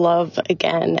that I love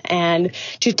again, and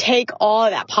to take all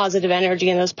of that positive energy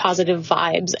and those positive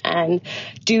vibes and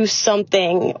do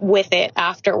something with it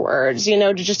afterwards,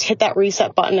 to just hit that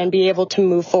reset button and be able to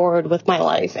move forward with my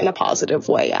life in a positive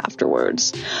way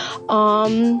afterwards.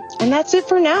 And that's it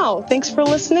for now. Thanks for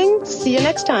listening. See you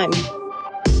next time.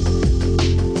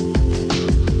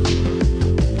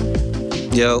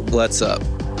 Yo, what's up?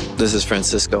 This is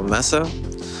Francisco Mesa.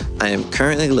 I am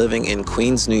currently living in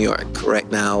Queens, New York,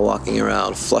 right now walking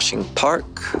around Flushing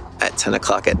Park at 10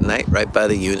 o'clock at night right by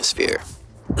the Unisphere.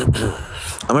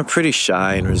 I'm a pretty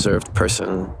shy and reserved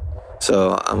person,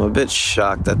 so I'm a bit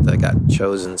shocked that I got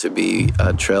chosen to be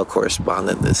a trail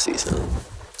correspondent this season.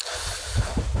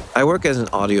 I work as an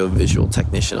audiovisual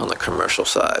technician on the commercial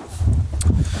side.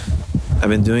 I've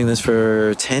been doing this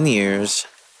for 10 years,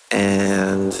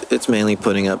 and it's mainly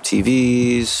putting up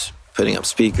TVs, putting up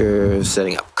speakers,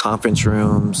 setting up conference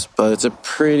rooms, but it's a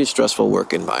pretty stressful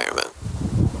work environment.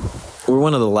 We're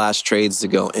one of the last trades to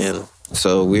go in,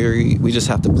 so we just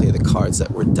have to play the cards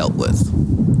that we're dealt with.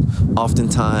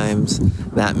 Oftentimes,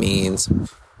 that means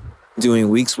doing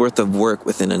weeks worth of work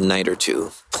within a night or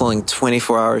two, pulling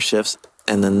 24-hour shifts,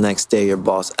 and the next day your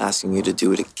boss asking you to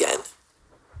do it again.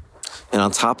 And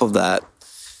on top of that,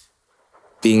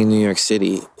 being in New York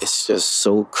City is just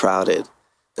so crowded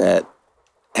that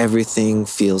everything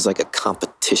feels like a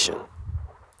competition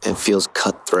and feels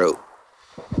cutthroat.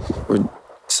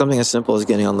 Something as simple as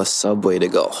getting on the subway to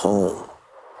go home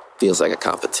feels like a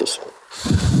competition.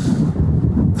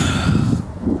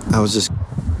 I was just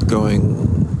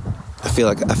growing, I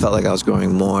felt like I was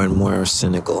growing more and more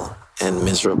cynical and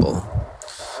miserable.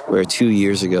 Where 2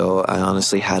 years ago, I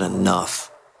honestly had enough,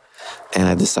 and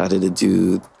I decided to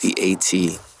do the AT.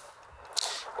 It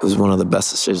was one of the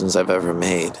best decisions I've ever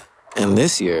made. And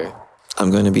this year, I'm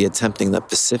going to be attempting the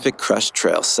Pacific Crest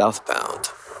Trail southbound.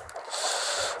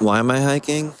 Why am I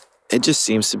hiking? It just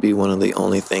seems to be one of the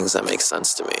only things that makes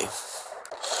sense to me.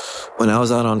 When I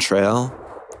was out on trail,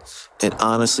 it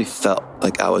honestly felt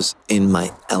like I was in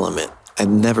my element. I'd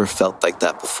never felt like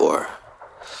that before.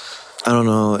 I don't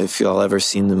know if y'all ever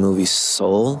seen the movie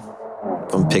Soul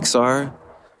from Pixar,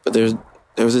 but there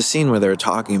was a scene where they were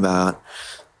talking about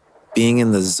being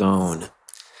in the zone,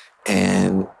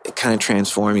 and it kind of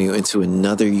transformed you into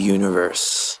another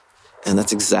universe. And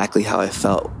that's exactly how I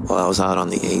felt while I was out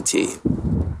on the AT.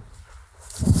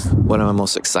 What am I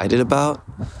most excited about?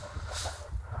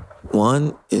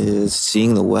 One is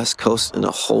seeing the West Coast in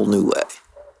a whole new way.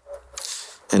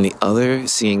 And the other,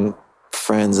 seeing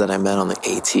friends that I met on the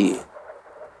AT.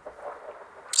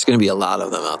 There's going to be a lot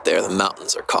of them out there. The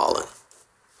mountains are calling.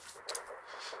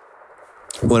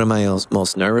 What am I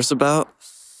most nervous about?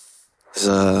 Is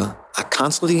I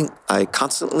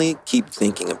constantly keep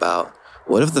thinking about,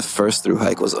 what if the first through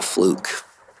hike was a fluke?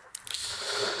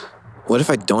 What if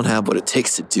I don't have what it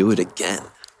takes to do it again?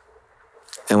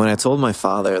 And when I told my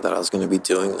father that I was going to be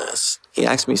doing this, he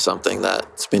asked me something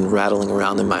that's been rattling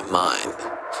around in my mind.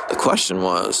 The question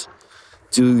was,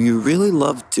 do you really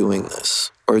love doing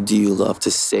this, or do you love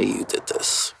to say you did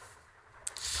this?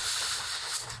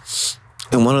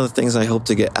 And one of the things I hope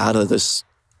to get out of this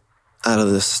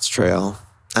trail,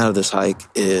 out of this hike,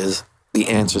 is the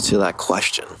answer to that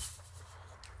question.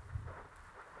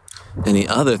 And the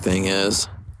other thing is,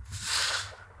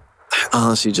 I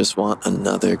honestly just want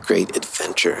another great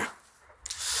adventure.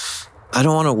 I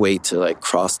don't want to wait to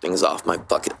cross things off my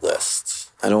bucket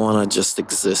list. I don't want to just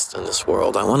exist in this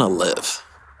world. I want to live.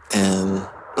 And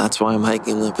that's why I'm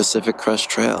hiking the Pacific Crest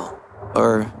Trail,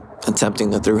 or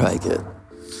attempting to through hike it.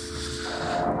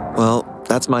 Well,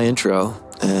 that's my intro,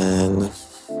 and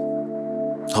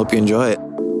hope you enjoy it.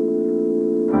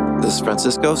 This is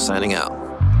Francisco signing out.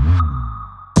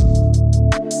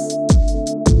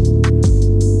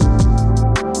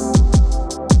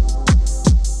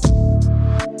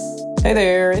 Hey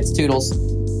there, it's Toodles.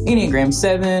 Enneagram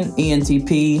 7,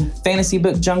 ENTP, fantasy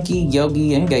book junkie,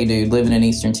 yogi, and gay dude living in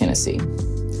Eastern Tennessee.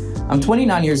 I'm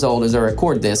 29 years old as I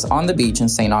record this on the beach in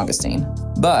St. Augustine.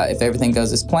 But if everything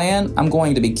goes as planned, I'm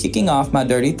going to be kicking off my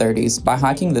dirty 30s by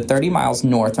hiking the 30 miles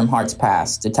north from Harts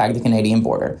Pass to tag the Canadian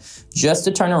border, just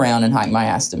to turn around and hike my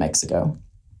ass to Mexico.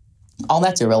 All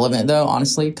that's irrelevant though,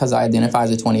 honestly, because I identify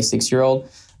as a 26-year-old,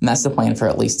 and that's the plan for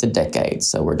at least a decade,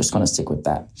 so we're just going to stick with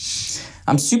that.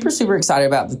 I'm super excited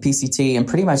about the PCT and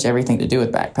pretty much everything to do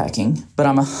with backpacking, but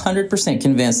I'm 100%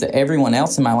 convinced that everyone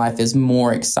else in my life is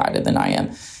more excited than I am,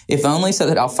 if only so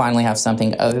that I'll finally have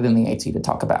something other than the AT to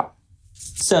talk about.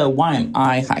 So why am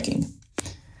I hiking?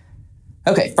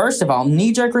 Okay, first of all,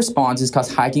 knee-jerk response is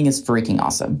because hiking is freaking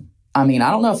awesome. I mean,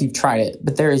 I don't know if you've tried it,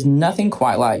 but there is nothing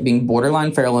quite like being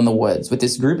borderline feral in the woods with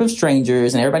this group of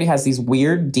strangers, and everybody has these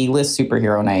weird D-list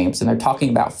superhero names, and they're talking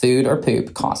about food or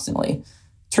poop constantly.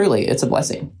 Truly, it's a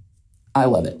blessing. I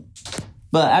love it.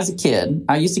 But as a kid,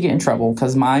 I used to get in trouble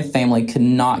because my family could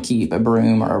not keep a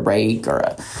broom or a rake or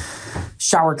a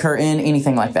shower curtain,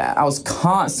 anything like that. I was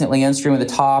constantly unscrewing the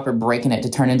top or breaking it to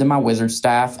turn into my wizard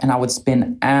staff, and I would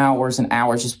spend hours and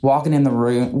hours just walking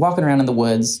around in the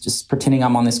woods, just pretending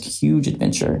I'm on this huge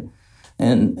adventure.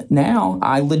 And now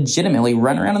I legitimately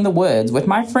run around in the woods with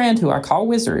my friend who I call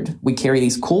Wizard. We carry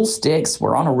these cool sticks,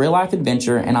 we're on a real-life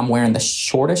adventure, and I'm wearing the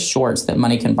shortest shorts that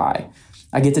money can buy.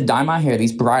 I get to dye my hair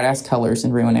these bright-ass colors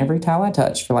and ruin every towel I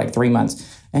touch for 3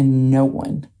 months, and no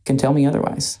one can tell me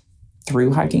otherwise.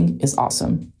 Through hiking is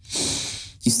awesome.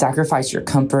 You sacrifice your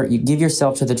comfort, you give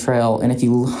yourself to the trail, and if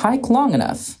you hike long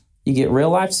enough, you get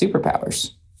real-life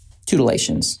superpowers.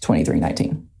 Tutelations,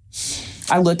 2319.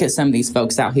 I look at some of these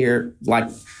folks out here, like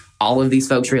all of these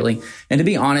folks really, and to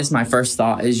be honest, my first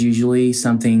thought is usually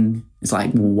something is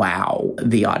like, wow,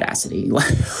 the audacity.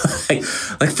 like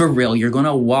for real, you're going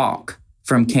to walk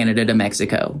from Canada to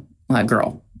Mexico. Like,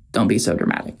 girl, don't be so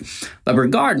dramatic. But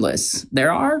regardless,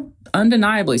 there are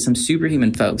undeniably some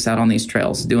superhuman folks out on these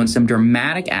trails doing some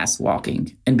dramatic ass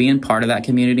walking, and being part of that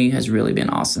community has really been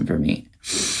awesome for me.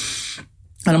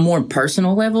 On a more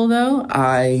personal level, though,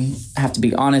 I have to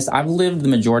be honest, I've lived the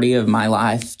majority of my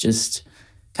life just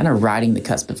kind of riding the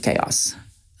cusp of chaos.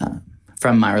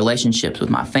 From my relationships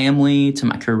with my family, to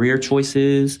my career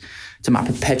choices, to my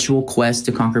perpetual quest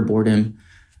to conquer boredom,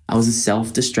 I was a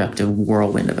self-destructive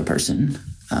whirlwind of a person.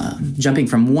 Jumping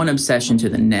from one obsession to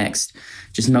the next,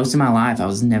 just most of my life, I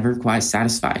was never quite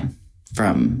satisfied.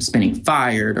 From spinning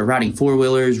fire to riding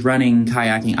four-wheelers, running,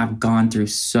 kayaking, I've gone through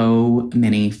so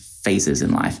many phases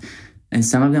in life, and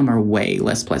some of them are way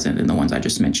less pleasant than the ones I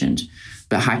just mentioned.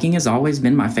 But hiking has always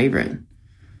been my favorite.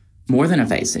 More than a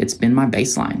phase, it's been my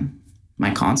baseline,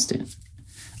 my constant.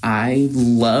 I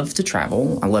love to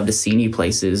travel. I love to see new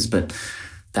places, but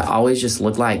that always just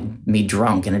looked like me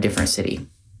drunk in a different city.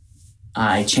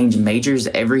 I changed majors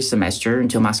every semester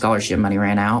until my scholarship money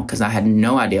ran out because I had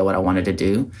no idea what I wanted to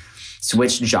do.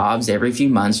 Switched jobs every few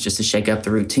months just to shake up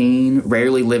the routine.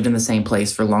 Rarely lived in the same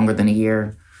place for longer than a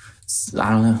year. I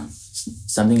don't know.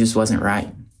 Something just wasn't right.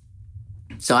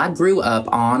 So I grew up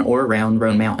on or around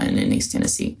Roan Mountain in East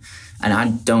Tennessee, and I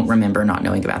don't remember not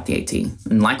knowing about the AT.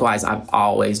 And likewise, I've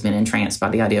always been entranced by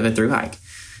the idea of a thru hike.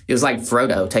 It was like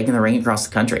Frodo taking the ring across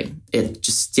the country. It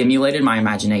just stimulated my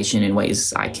imagination in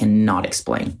ways I cannot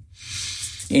explain.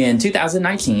 In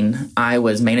 2019, I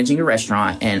was managing a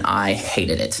restaurant, and I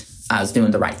hated it. I was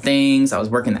doing the right things. I was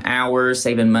working the hours,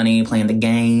 saving money, playing the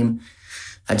game.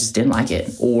 I just didn't like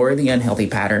it, or the unhealthy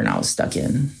pattern I was stuck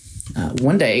in.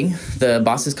 One day, the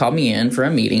bosses called me in for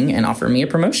a meeting and offered me a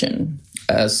promotion,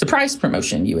 a surprise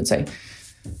promotion, you would say,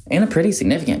 and a pretty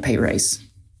significant pay raise.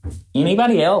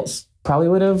 Anybody else probably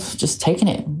would have just taken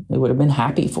it. They would have been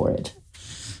happy for it.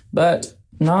 But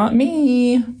not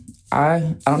me.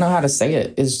 I don't know how to say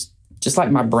it. It's just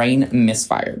like my brain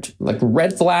misfired. Like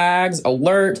red flags,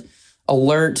 alert.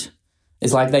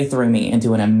 It's like they threw me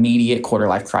into an immediate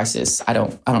quarter-life crisis. I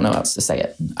don't know how else to say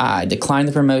it. I declined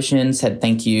the promotion, said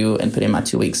thank you, and put in my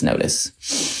 2 weeks notice.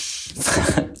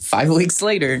 5 weeks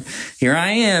later, here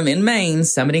I am in Maine,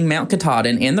 summiting Mount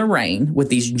Katahdin in the rain with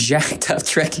these jacked up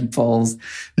trekking poles.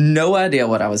 No idea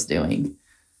what I was doing.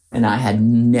 And I had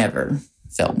never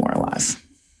felt more alive.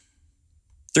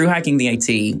 Through hiking the AT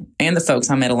and the folks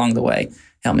I met along the way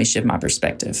helped me shift my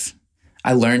perspective.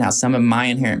 I learned how some of my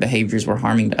inherent behaviors were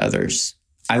harming to others.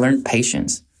 I learned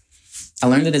patience. I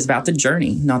learned that it's about the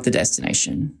journey, not the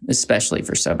destination, especially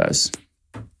for Sobos.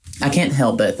 I can't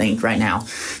help but think right now,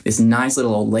 this nice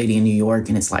little old lady in New York,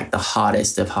 and it's like the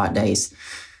hottest of hot days.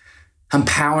 I'm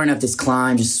powering up this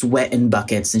climb, just sweating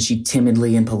buckets, and she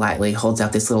timidly and politely holds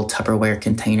out this little Tupperware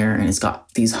container, and it's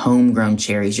got these homegrown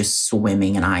cherries just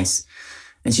swimming in ice.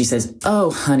 And she says, "Oh,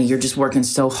 honey, you're just working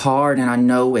so hard, and I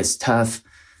know it's tough.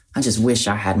 I just wish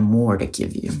I had more to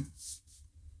give you."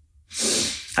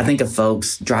 I think of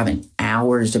folks driving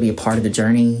hours to be a part of the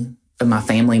journey, of my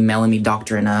family mailing me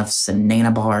Dr. Enoughs and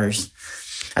Nana bars.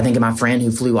 I think of my friend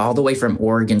who flew all the way from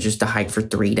Oregon just to hike for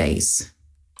 3 days.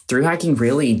 Through hiking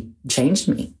really changed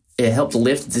me. It helped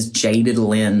lift this jaded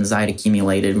lens I had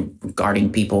accumulated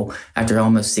regarding people after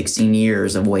almost 16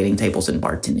 years of waiting tables and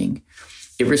bartending.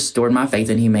 It restored my faith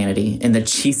in humanity in the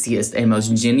cheesiest and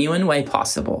most genuine way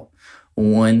possible,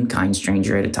 one kind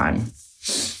stranger at a time.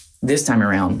 This time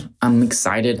around, I'm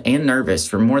excited and nervous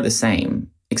for more of the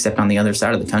same, except on the other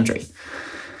side of the country.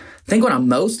 I think what I'm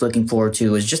most looking forward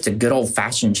to is just a good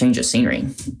old-fashioned change of scenery.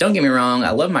 Don't get me wrong,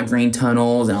 I love my green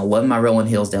tunnels and I love my rolling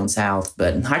hills down south,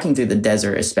 but hiking through the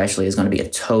desert especially is going to be a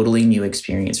totally new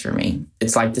experience for me.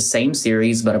 It's like the same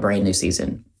series, but a brand new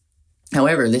season.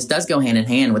 However, this does go hand in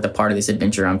hand with the part of this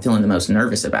adventure I'm feeling the most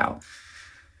nervous about.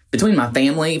 Between my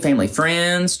family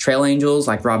friends, trail angels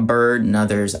like Rob Bird and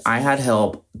others, I had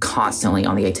help constantly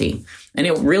on the AT. And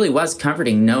it really was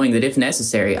comforting knowing that if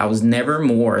necessary, I was never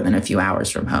more than a few hours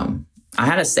from home. I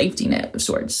had a safety net of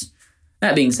sorts.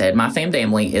 That being said, my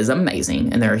family is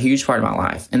amazing and they're a huge part of my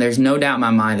life. And there's no doubt in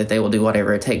my mind that they will do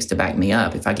whatever it takes to back me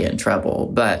up if I get in trouble.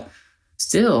 But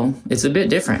still, it's a bit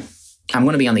different. I'm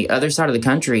going to be on the other side of the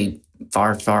country,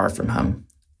 far, far from home.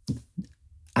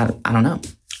 I don't know.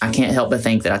 I can't help but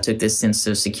think that I took this sense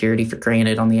of security for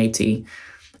granted on the AT,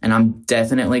 and I'm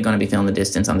definitely going to be feeling the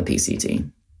distance on the PCT.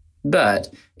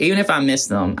 But even if I miss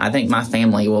them, I think my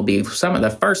family will be some of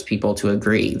the first people to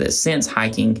agree that since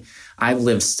hiking, I've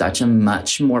lived such a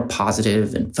much more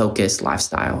positive and focused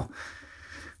lifestyle.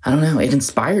 I don't know. It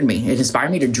inspired me. It inspired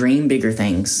me to dream bigger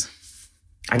things.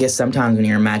 I guess sometimes when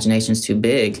your imagination's too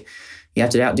big, you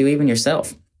have to outdo even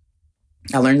yourself.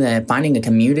 I learned that finding a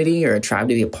community or a tribe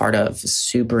to be a part of is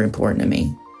super important to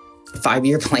me. A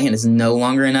 5-year plan is no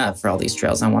longer enough for all these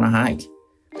trails I want to hike.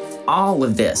 All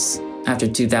of this after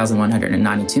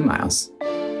 2,192 miles.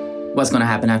 What's going to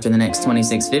happen after the next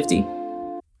 2,650?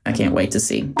 I can't wait to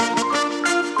see.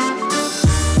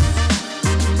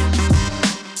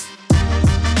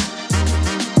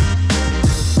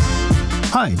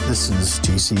 Hi, this is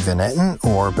JC Van Etten,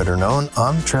 or better known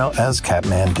on the trail as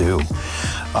Kathmandu.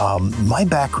 My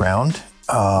background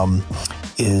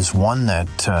is one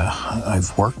that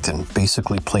I've worked and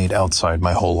basically played outside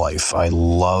my whole life. I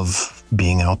love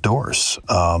being outdoors.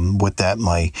 With that,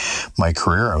 my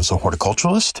career, I was a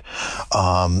horticulturalist,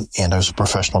 and I was a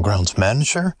professional grounds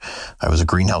manager. I was a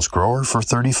greenhouse grower for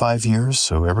 35 years,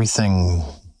 so everything,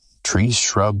 trees,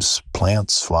 shrubs,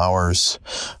 plants, flowers,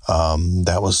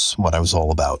 that was what I was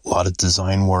all about. A lot of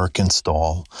design work,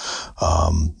 install.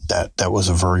 That was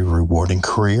a very rewarding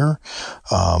career.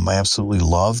 I absolutely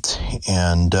loved.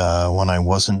 And when I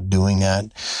wasn't doing that,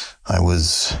 I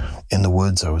was in the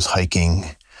woods. I was hiking,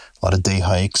 a lot of day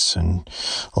hikes and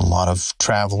a lot of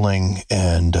traveling,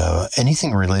 and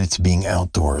anything related to being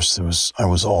outdoors. I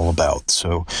was all about.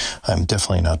 So I'm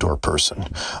definitely an outdoor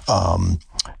person.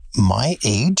 My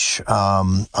age,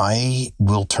 I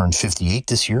will turn 58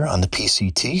 this year on the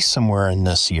PCT, somewhere in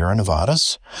the Sierra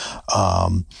Nevadas.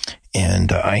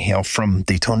 And I hail from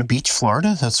Daytona Beach,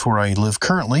 Florida. That's where I live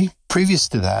currently. Previous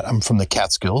to that, I'm from the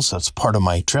Catskills. That's part of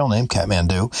my trail name,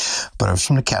 Kathmandu. But I was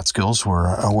from the Catskills, where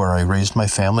I raised my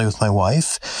family with my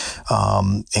wife.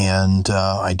 And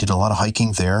I did a lot of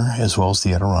hiking there, as well as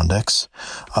the Adirondacks.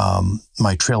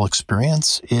 My trail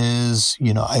experience is,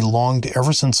 I longed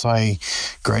ever since I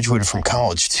graduated from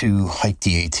college to hike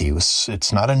the AT.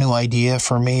 It's not a new idea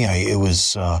for me. It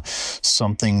was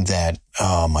something that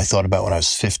I thought about when I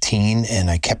was 15, and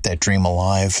I kept that dream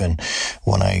alive. And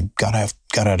when I got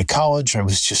out of college, I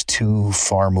was just too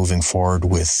far moving forward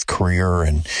with career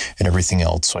and everything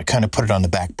else. So I kind of put it on the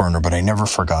back burner, but I never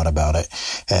forgot about it.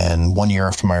 And 1 year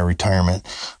after my retirement,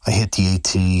 I hit the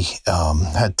AT,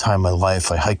 had time in my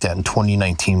life. I hiked that in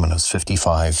 2019 when I was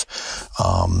 55.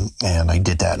 And I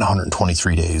did that in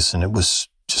 123 days. And it was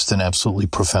just an absolutely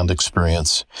profound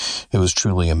experience. It was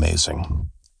truly amazing.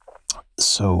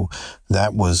 So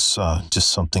that was just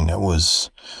something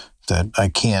that I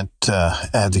can't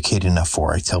advocate enough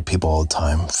for. I tell people all the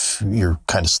time, if you're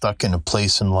kind of stuck in a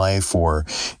place in life or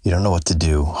you don't know what to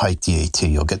do, hike the AT.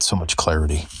 You'll get so much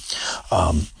clarity.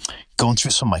 Going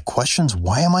through some of my questions,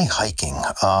 why am I hiking?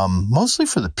 Mostly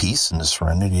for the peace and the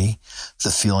serenity, the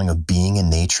feeling of being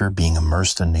in nature, being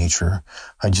immersed in nature.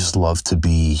 I just love to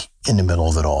be in the middle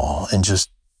of it all and just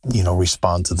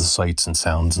respond to the sights and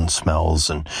sounds and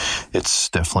smells. And it's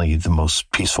definitely the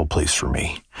most peaceful place for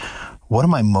me. What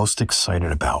am I most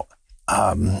excited about?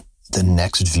 The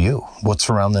next view. What's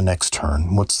around the next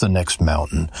turn? What's the next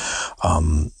mountain?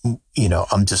 I'm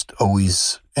just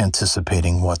always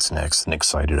anticipating what's next and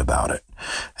excited about it.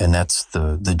 And that's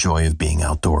the joy of being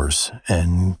outdoors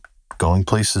and going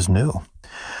places new.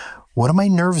 What am I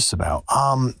nervous about?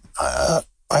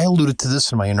 I alluded to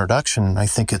this in my introduction. I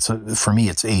think for me,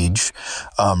 it's age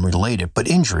related, but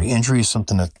injury. Injury is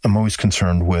something that I'm always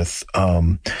concerned with.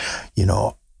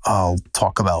 I'll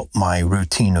talk about my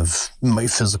routine of my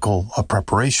physical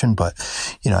preparation, but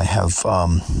I have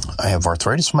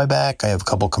arthritis in my back. I have a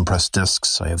couple compressed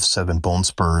discs. I have 7 bone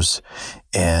spurs,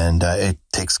 and it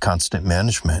takes constant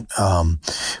management.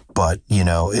 But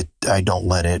I don't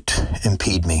let it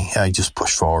impede me. I just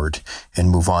push forward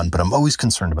and move on. But I'm always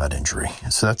concerned about injury.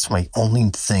 So that's my only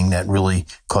thing that really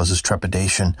causes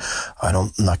trepidation.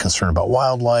 I'm not concerned about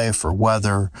wildlife or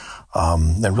weather.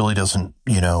 That really doesn't,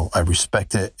 I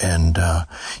respect it and,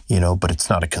 but it's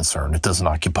not a concern. It doesn't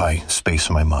occupy space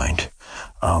in my mind.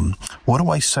 What do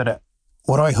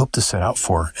I hope to set out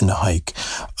for in the hike?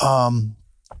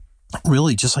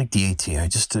 Really, just like the AT, I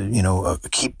just,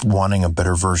 keep wanting a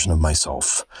better version of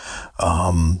myself.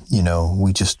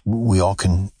 We all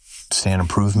can stand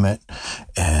improvement,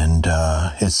 and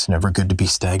it's never good to be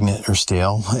stagnant or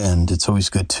stale, and it's always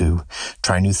good to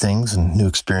try new things and new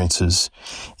experiences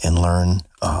and learn.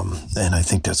 And I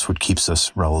think that's what keeps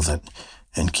us relevant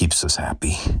and keeps us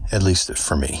happy, at least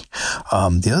for me.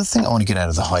 The other thing I want to get out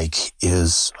of the hike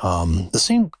is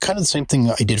the same thing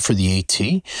I did for the AT.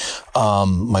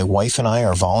 My wife and I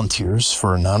are volunteers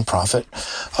for a nonprofit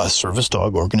service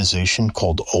dog organization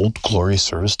called Old Glory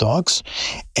Service Dogs,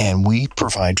 and we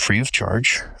provide free of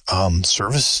charge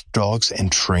service dogs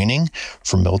and training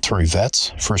for military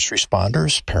vets, first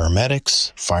responders,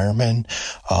 paramedics, firemen,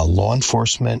 law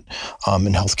enforcement,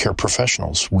 and healthcare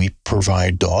professionals. We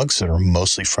provide dogs that are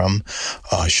mostly from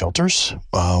shelters.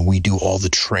 We do all the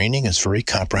training. It's very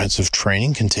comprehensive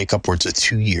training, can take upwards of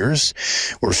 2 years.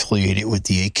 We're affiliated with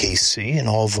the AKC, and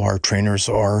all of our trainers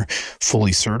are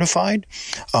fully certified.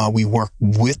 We work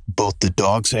with both the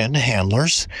dogs and the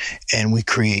handlers, and we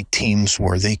create teams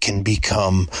where they can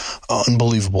become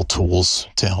unbelievable tools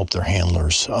to help their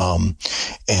handlers.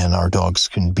 And our dogs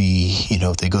can be,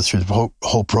 if they go through the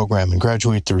whole program and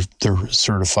graduate, they're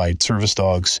certified service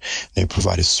dogs. They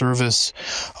provide a service.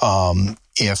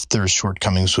 If there's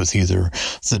shortcomings with either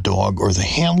the dog or the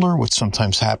handler, which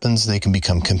sometimes happens, they can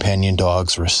become companion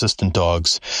dogs or assistant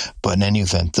dogs. But in any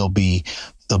event, there'll be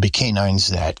canines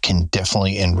that can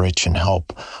definitely enrich and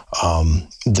help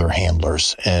their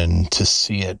handlers. And to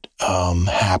see it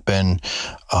happen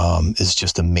is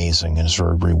just amazing and is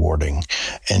very rewarding.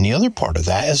 And the other part of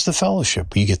that is the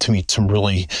fellowship. You get to meet some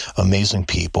really amazing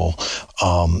people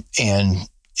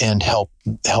and help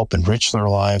enrich their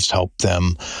lives, help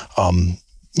them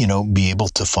be able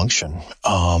to function.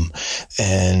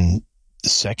 And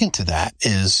second to that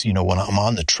is, when I'm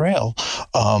on the trail,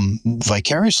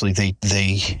 vicariously,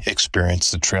 they experience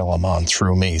the trail I'm on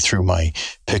through me, through my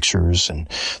pictures and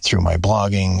through my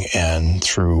blogging and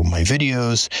through my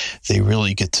videos. They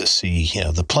really get to see,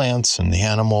 the plants and the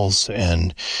animals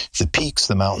and the peaks,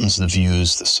 the mountains, the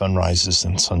views, the sunrises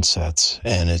and sunsets.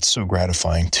 And it's so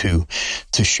gratifying to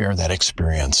share that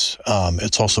experience.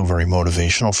 It's also very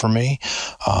motivational for me.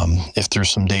 If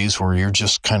there's some days where you're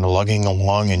just kind of lugging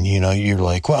along and, you're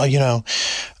like, well,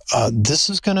 this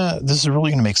is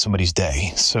really gonna make somebody's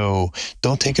day. So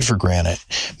don't take it for granted.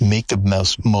 Make the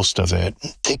most of it.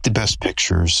 Take the best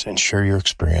pictures and share your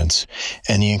experience.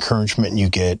 And the encouragement you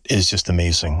get is just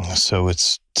amazing. So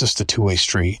it's just a two-way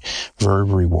street, very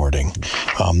rewarding.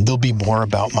 There'll be more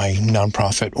about my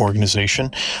nonprofit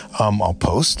organization. I'll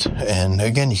post. And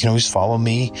again, you can always follow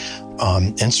me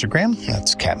on Instagram.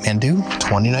 That's Kathmandu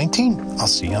 2019. I'll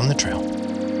see you on the trail.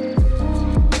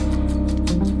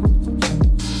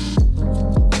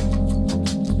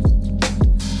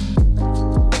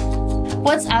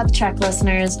 What's up, Trek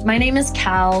listeners? My name is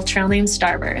Cal, trail name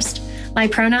Starburst. My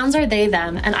pronouns are they,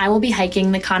 them, and I will be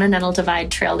hiking the Continental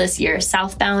Divide Trail this year,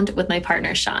 southbound, with my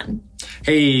partner, Sean.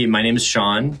 Hey, my name is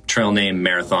Sean, trail name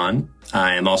Marathon.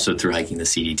 I am also through hiking the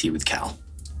CDT with Cal.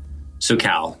 So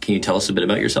Cal, can you tell us a bit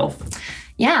about yourself?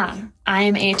 Yeah, I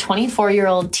am a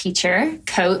 24-year-old teacher,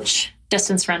 coach,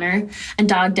 distance runner, and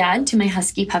dog dad to my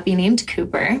husky puppy named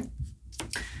Cooper.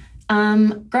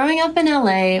 Growing up in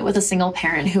LA with a single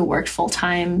parent who worked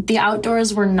full-time, the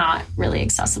outdoors were not really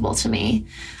accessible to me.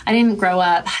 I didn't grow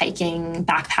up hiking,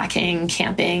 backpacking,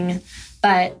 camping,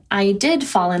 but I did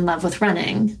fall in love with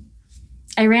running.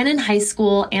 I ran in high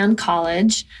school and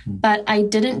college, but I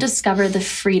didn't discover the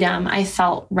freedom I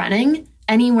felt running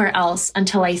anywhere else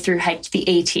until I thru-hiked the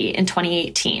AT in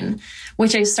 2018,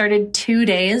 which I started 2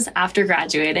 days after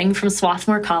graduating from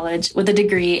Swarthmore College with a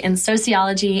degree in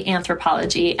sociology,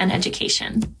 anthropology, and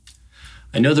education.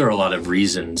 I know there are a lot of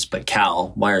reasons, but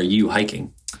Cal, why are you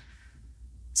hiking?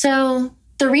 So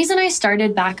the reason I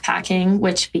started backpacking,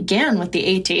 which began with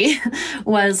the AT,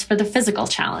 was for the physical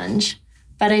challenge.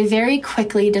 But I very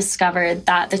quickly discovered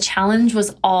that the challenge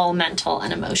was all mental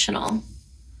and emotional.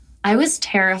 I was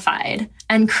terrified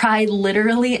and cried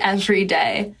literally every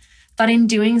day. But in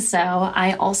doing so,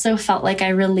 I also felt like I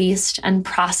released and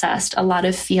processed a lot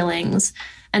of feelings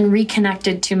and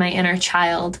reconnected to my inner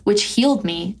child, which healed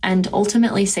me and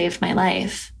ultimately saved my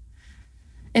life.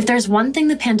 If there's one thing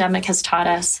the pandemic has taught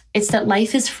us, it's that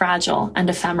life is fragile and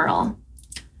ephemeral.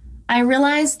 I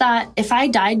realized that if I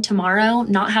died tomorrow,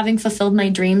 not having fulfilled my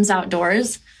dreams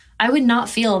outdoors, I would not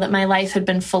feel that my life had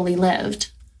been fully lived.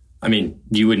 I mean,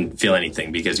 you wouldn't feel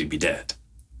anything because you'd be dead.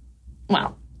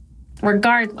 Well,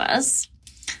 regardless,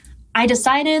 I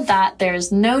decided that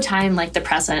there's no time like the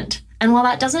present. And while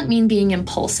that doesn't mean being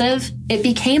impulsive, it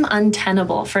became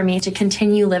untenable for me to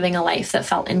continue living a life that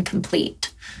felt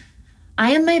incomplete.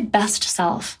 I am my best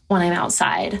self when I'm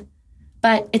outside,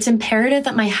 but it's imperative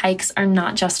that my hikes are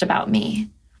not just about me.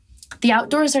 The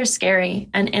outdoors are scary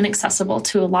and inaccessible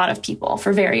to a lot of people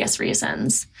for various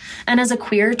reasons. And as a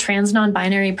queer, trans,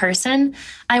 non-binary person,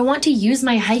 I want to use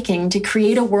my hiking to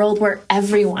create a world where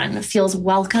everyone feels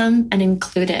welcome and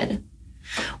included.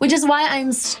 Which is why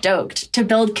I'm stoked to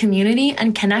build community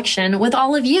and connection with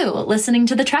all of you listening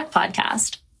to the Trek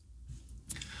podcast.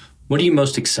 What are you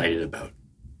most excited about?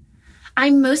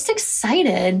 I'm most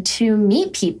excited to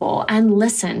meet people and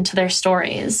listen to their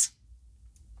stories.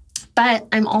 But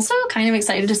I'm also kind of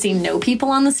excited to see no people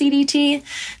on the CDT.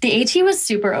 The AT was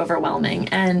super overwhelming,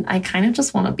 and I kind of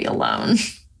just want to be alone.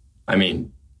 I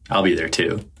mean, I'll be there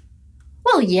too.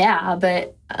 Well, yeah,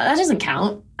 but that doesn't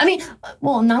count. I mean,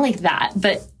 well, not like that,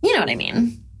 but you know what I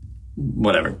mean.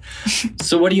 Whatever.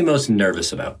 So what are you most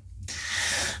nervous about?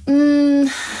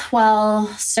 Well,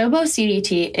 Sobo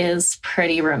CDT is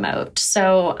pretty remote,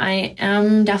 so I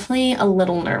am definitely a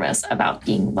little nervous about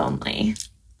being lonely.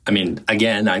 I mean,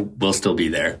 again, I will still be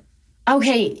there.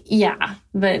 Okay, yeah,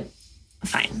 but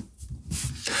fine.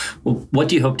 Well, what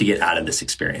do you hope to get out of this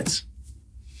experience?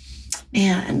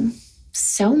 Man,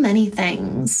 so many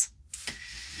things.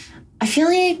 I feel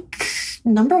like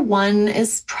number one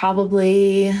is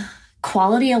probably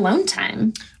quality alone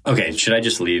time. Okay, should I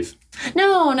just leave?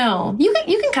 No, you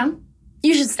can come.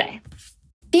 You should stay.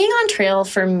 Being on trail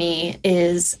for me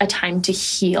is a time to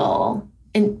heal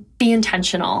and be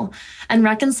intentional and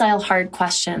reconcile hard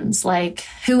questions like,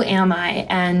 who am I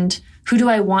and who do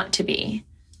I want to be?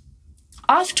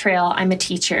 Off trail, I'm a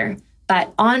teacher,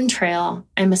 but on trail,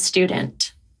 I'm a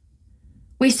student.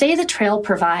 We say the trail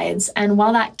provides, and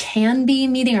while that can be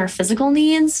meeting our physical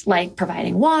needs, like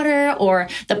providing water or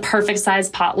the perfect size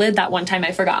pot lid that one time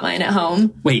I forgot mine at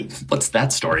home. Wait, what's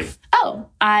that story? Oh,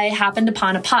 I happened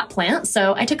upon a pot plant,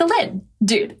 so I took a lid.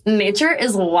 Dude, nature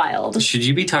is wild. Should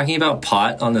you be talking about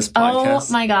pot on this podcast?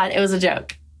 Oh my God, it was a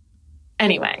joke.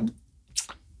 Anyway,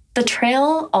 the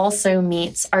trail also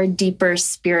meets our deeper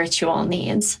spiritual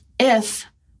needs if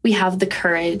we have the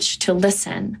courage to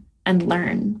listen and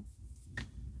learn.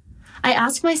 I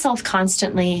ask myself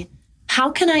constantly,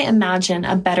 how can I imagine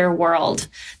a better world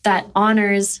that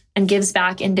honors and gives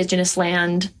back Indigenous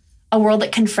land, a world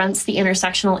that confronts the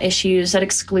intersectional issues that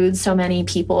exclude so many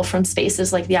people from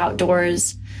spaces like the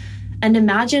outdoors, and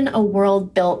imagine a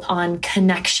world built on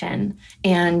connection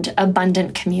and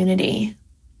abundant community?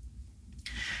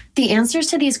 The answers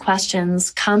to these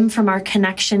questions come from our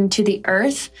connection to the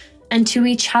earth and to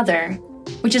each other,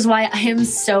 which is why I am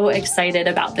so excited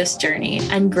about this journey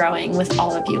and growing with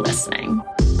all of you listening.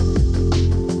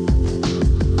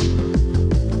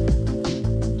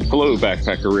 Hello,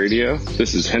 Backpacker Radio.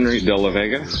 This is Henry De La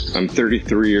Vega. I'm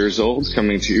 33 years old,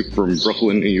 coming to you from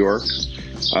Brooklyn, New York.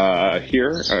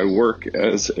 Here, I work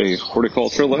as a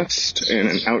horticulturalist and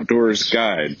an outdoors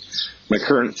guide. My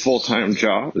current full-time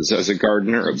job is as a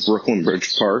gardener at Brooklyn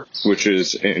Bridge Park, which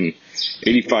is an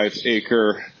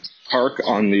 85-acre park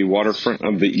on the waterfront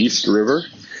of the East River.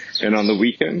 And on the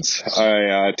weekends,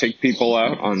 I take people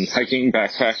out on hiking,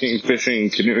 backpacking, fishing,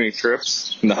 canoeing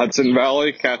trips in the Hudson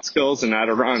Valley, Catskills, and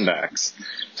Adirondacks,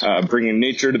 bringing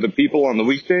nature to the people on the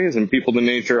weekdays and people to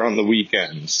nature on the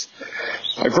weekends.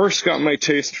 I first got my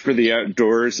taste for the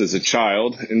outdoors as a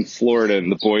child in Florida in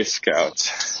the Boy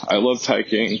Scouts. I loved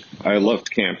hiking, I loved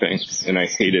camping, and I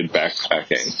hated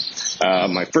backpacking.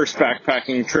 My first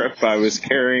backpacking trip, I was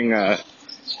carrying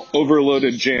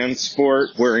overloaded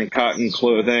JanSport, wearing cotton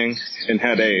clothing, and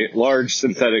had a large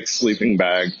synthetic sleeping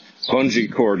bag,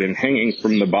 bungee cord, and hanging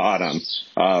from the bottom,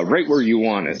 right where you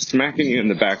want it, smacking you in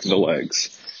the back of the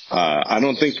legs. I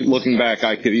don't think, looking back,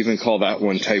 I could even call that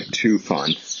one type 2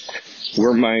 fun.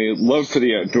 Where my love for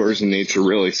the outdoors and nature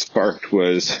really sparked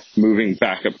was moving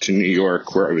back up to New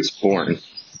York, where I was born.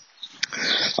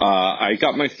 I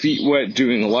got my feet wet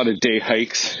doing a lot of day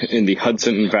hikes in the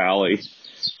Hudson Valley,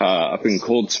 up in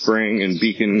Cold Spring and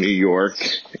Beacon, New York,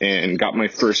 and got my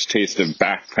first taste of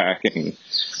backpacking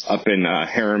up in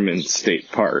Harriman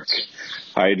State Park.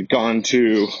 I'd gone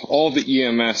to all the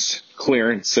EMS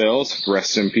clearance sales.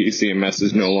 Rest in peace, EMS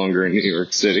is no longer in New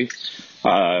York City.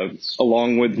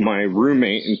 Along with my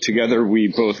roommate, and together we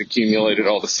both accumulated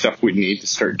all the stuff we'd need to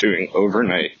start doing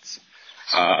overnights.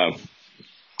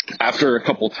 After a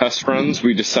couple test runs,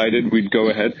 we decided we'd go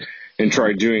ahead and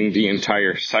try doing the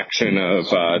entire section of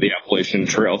the Appalachian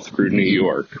Trail through New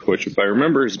York, which, if I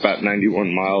remember, is about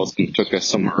 91 miles and took us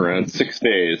somewhere around 6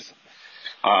 days.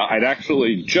 I'd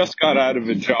actually just got out of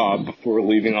a job before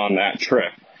leaving on that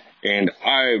trip, and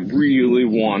I really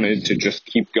wanted to just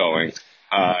keep going,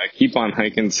 keep on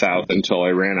hiking south until I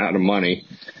ran out of money.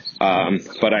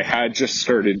 But I had just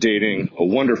started dating a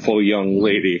wonderful young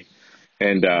lady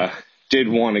and did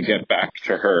want to get back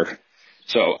to her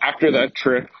So after that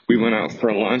trip, we went out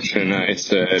for lunch, and I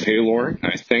said, "Hey, Lauren,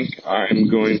 I think I'm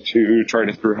going to try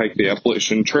to thru hike the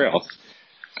Appalachian Trail."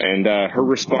 And her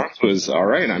response was, "All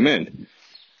right, I'm in."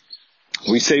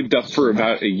 We saved up for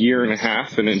about a year and a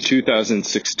half, and in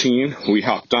 2016, we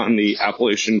hopped on the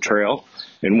Appalachian Trail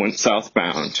and went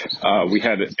southbound. We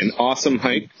had an awesome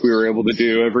hike. We were able to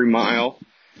do every mile.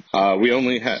 We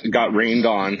only got rained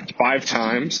on 5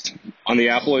 times on the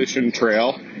Appalachian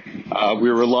Trail.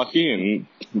 We were lucky, and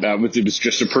it was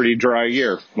just a pretty dry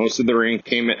year. Most of the rain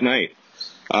came at night.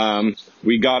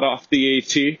 We got off the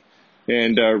AT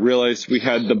and realized we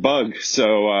had the bug,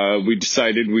 so we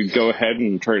decided we'd go ahead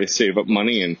and try to save up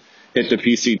money and hit the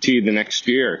PCT the next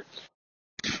year.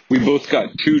 We both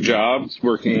got 2 jobs,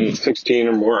 working 16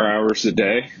 or more hours a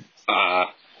day,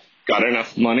 got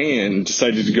enough money, and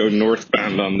decided to go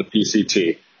northbound on the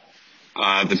PCT.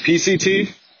 The PCT,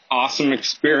 awesome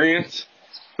experience,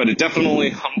 but it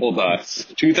definitely humbled us.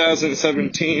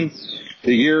 2017,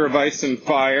 the year of ice and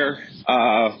fire,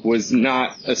 was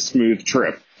not a smooth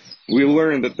trip. We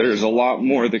learned that there's a lot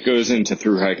more that goes into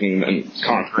thru hiking than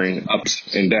conquering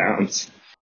ups and downs.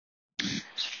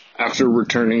 After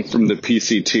returning from the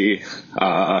PCT,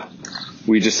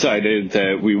 we decided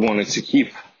that we wanted to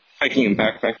keep hiking and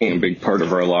backpacking a big part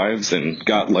of our lives, and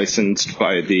got licensed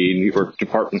by the New York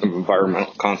Department of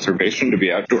Environmental Conservation to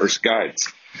be outdoors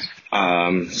guides.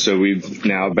 So we've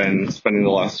now been spending the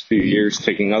last few years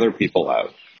taking other people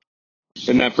out.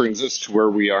 And that brings us to where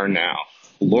we are now.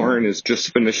 Lauren is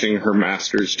just finishing her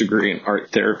master's degree in art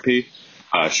therapy.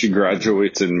 She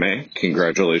graduates in May.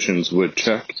 Congratulations,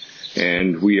 Woodchuck.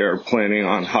 And we are planning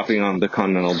on hopping on the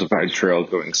Continental Divide Trail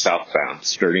going southbound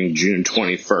starting June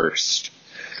 21st.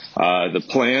 The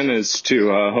plan is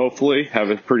to hopefully have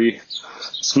a pretty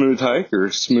smooth hike, or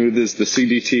smooth as the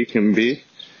CDT can be.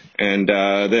 And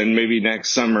then maybe next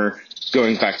summer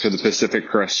going back to the Pacific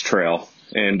Crest Trail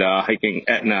and hiking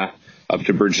Etna up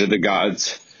to Bridge of the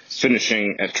Gods,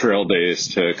 finishing at Trail Days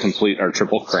to complete our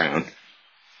Triple Crown.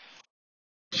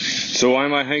 So why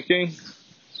am I hiking?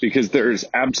 Because there's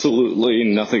absolutely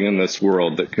nothing in this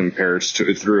world that compares to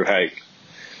a thru hike.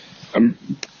 I'm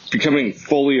becoming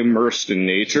fully immersed in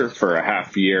nature for a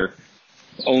half year,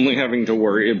 only having to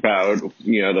worry about,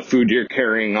 the food you're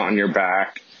carrying on your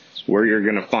back, where you're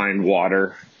going to find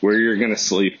water, where you're going to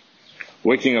sleep,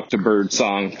 waking up to bird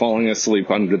song, falling asleep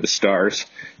under the stars.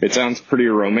 It sounds pretty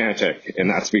romantic, and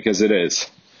that's because it is.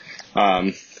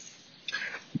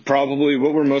 Probably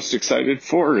what we're most excited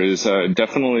for is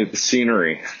definitely the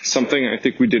scenery. Something I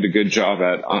think we did a good job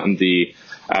at on the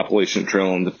Appalachian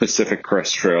Trail and the Pacific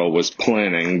Crest Trail was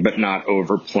planning, but not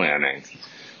over planning.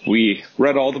 We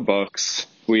read all the books,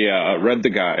 we read the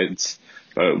guides,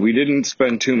 but we didn't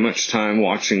spend too much time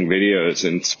watching videos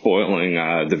and spoiling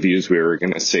the views we were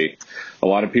going to see. A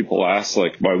lot of people ask,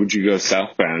 why would you go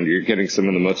southbound? You're getting some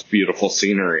of the most beautiful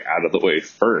scenery out of the way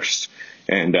first.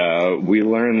 And we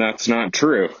learned that's not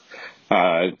true.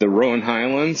 The Rowan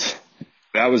Highlands,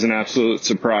 that was an absolute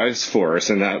surprise for us,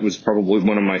 and that was probably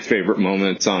one of my favorite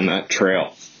moments on that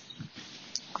trail.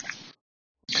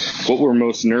 What we're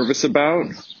most nervous about,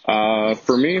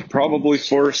 for me, probably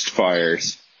forest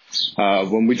fires.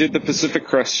 When we did the Pacific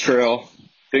Crest Trail,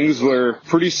 things were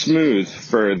pretty smooth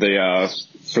for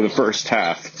the first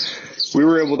half. We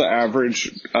were able to average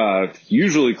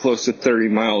usually close to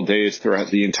 30-mile days throughout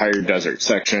the entire desert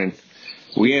section.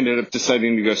 We ended up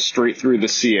deciding to go straight through the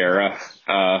Sierra,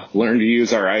 learn to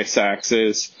use our ice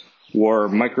axes, wore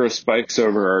micro spikes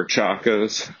over our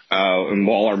chacos, and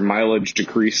while our mileage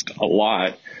decreased a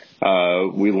lot,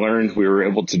 we learned we were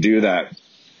able to do that.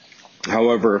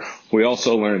 However, we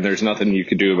also learned there's nothing you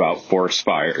could do about forest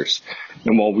fires.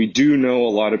 And while we do know a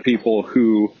lot of people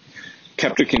who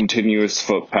kept a continuous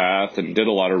footpath and did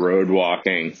a lot of road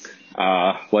walking,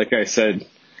 like I said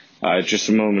just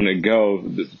a moment ago,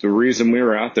 the reason we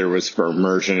were out there was for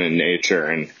immersion in nature,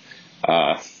 and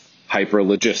hyper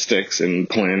logistics and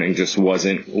planning just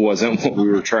wasn't what we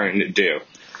were trying to do.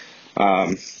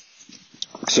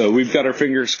 So we've got our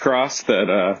fingers crossed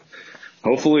that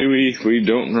hopefully we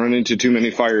don't run into too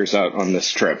many fires out on this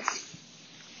trip.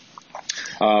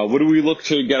 What do we look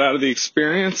to get out of the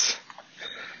experience?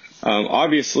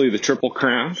 Obviously the Triple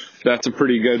Crown, that's a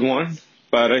pretty good one,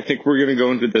 but I think we're going to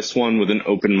go into this one with an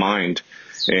open mind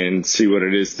and see what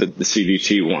it is that the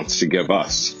CDT wants to give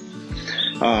us.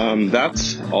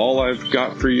 That's all I've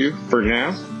got for you for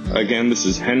now. Again, this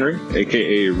is Henry,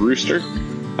 aka Rooster,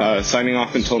 signing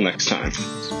off until next time.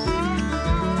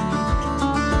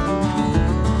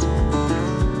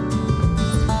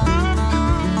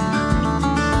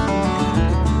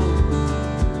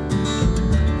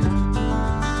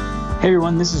 Hey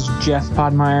everyone, this is Jeff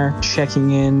Podmeyer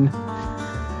checking in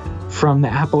from the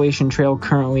Appalachian Trail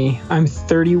currently. I'm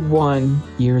 31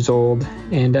 years old,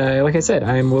 and like I said,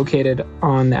 I am located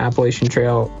on the Appalachian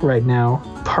Trail right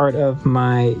now. Part of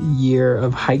my year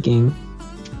of hiking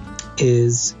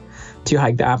is to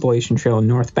hike the Appalachian Trail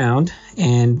northbound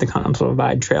and the Continental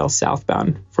Divide Trail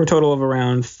southbound for a total of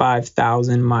around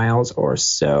 5,000 miles or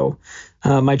so.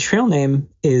 My trail name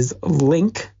is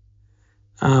Link,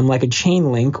 like a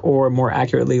chain link, or more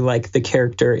accurately, like the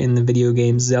character in the video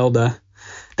game Zelda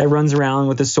that runs around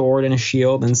with a sword and a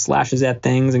shield and slashes at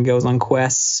things and goes on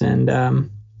quests. And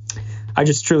I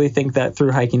just truly think that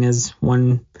through hiking is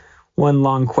one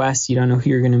long quest. You don't know who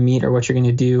you're going to meet or what you're going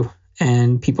to do.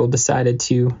 And people decided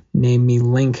to name me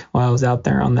Link while I was out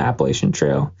there on the Appalachian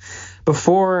Trail.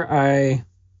 Before I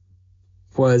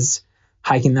was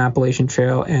hiking the Appalachian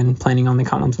Trail and planning on the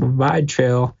Continental Divide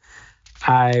Trail,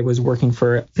 I was working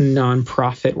for a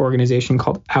nonprofit organization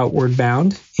called Outward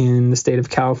Bound in the state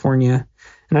of California.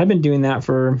 And I've been doing that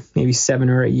for maybe 7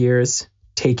 or 8 years,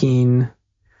 taking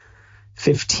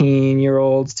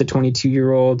 15-year-olds to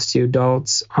 22-year-olds to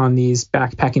adults on these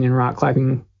backpacking and rock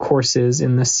climbing courses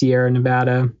in the Sierra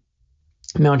Nevada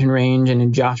mountain range and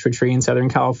in Joshua Tree in Southern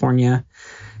California,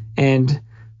 and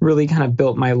really kind of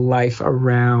built my life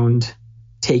around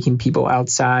taking people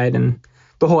outside. And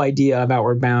the whole idea of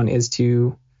Outward Bound is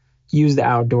to use the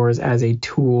outdoors as a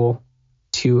tool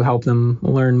to help them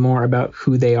learn more about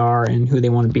who they are and who they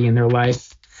want to be in their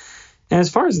life. And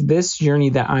as far as this journey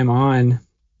that I'm on,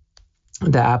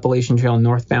 the Appalachian Trail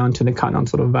northbound to the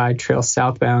Continental Divide Trail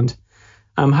southbound,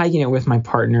 I'm hiking it with my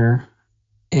partner,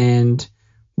 and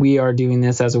we are doing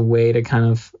this as a way to kind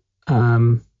of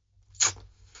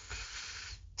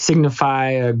signify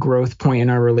a growth point in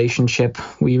our relationship.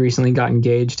 We recently got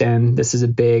engaged, and this is a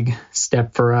big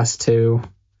step for us to,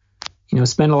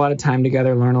 spend a lot of time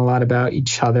together, learn a lot about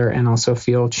each other, and also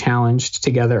feel challenged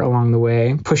together along the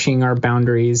way, pushing our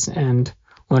boundaries and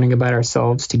learning about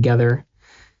ourselves together.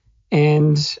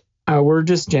 And we're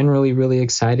just generally really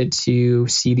excited to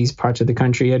see these parts of the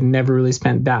country. I'd never really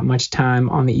spent that much time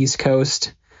on the East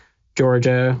Coast,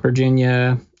 Georgia,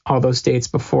 Virginia, all those states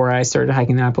before I started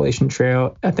hiking the Appalachian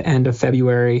Trail at the end of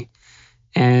February.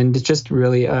 And it's just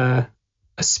really a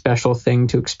special thing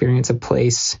to experience a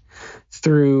place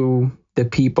through the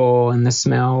people and the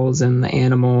smells and the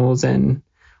animals and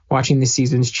watching the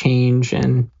seasons change.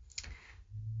 And,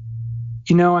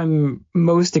 I'm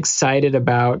most excited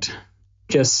about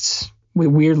just,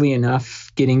 weirdly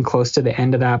enough, getting close to the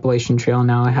end of the Appalachian Trail.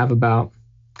 Now I have about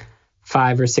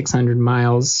 500 or 600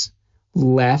 miles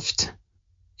left.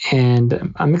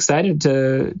 And I'm excited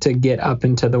to get up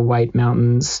into the White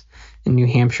Mountains in New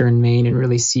Hampshire and Maine and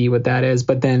really see what that is.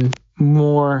 But then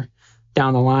more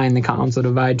down the line, the Continental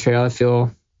Divide Trail, I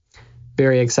feel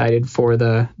very excited for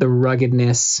the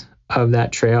ruggedness of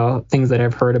that trail, things that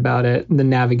I've heard about it, the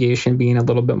navigation being a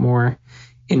little bit more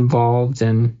involved,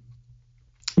 and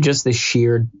just the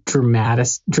sheer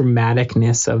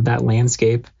dramaticness of that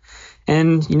landscape.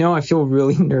 And, I feel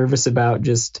really nervous about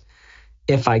just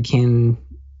if I can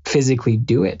physically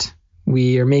do it.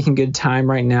 We are making good time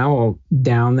right now up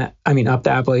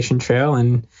the Appalachian Trail,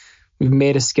 and we've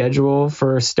made a schedule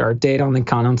for a start date on the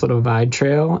Continental Divide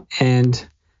Trail, and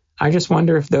I just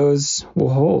wonder if those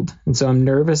will hold. And so I'm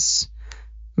nervous,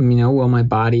 will my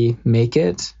body make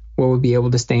it? Will we be able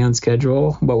to stay on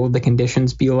schedule? What will the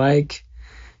conditions be like?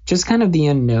 Just kind of the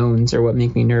unknowns are what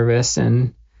make me nervous,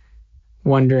 and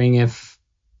wondering if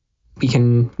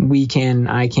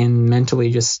I can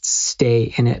mentally just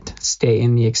stay in it, stay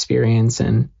in the experience,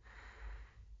 and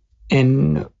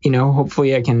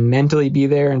hopefully I can mentally be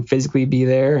there and physically be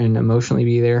there and emotionally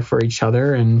be there for each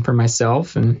other and for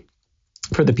myself and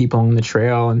for the people on the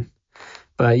trail.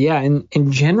 But yeah,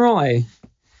 in general, I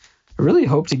really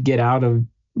hope to get out of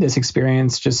this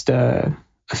experience just a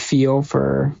feel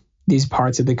for these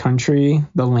parts of the country,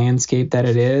 the landscape that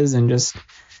it is, and just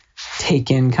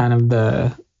take in kind of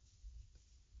the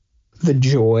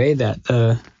joy that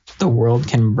the world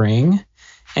can bring,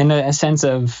 and a sense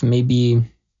of maybe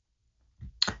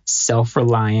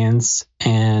self-reliance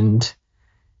and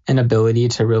an ability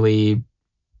to really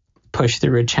push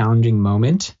through a challenging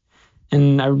moment.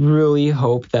 And I really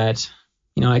hope that,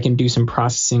 I can do some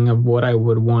processing of what I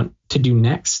would want to do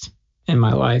next in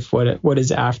my life. What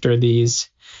is after this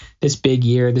big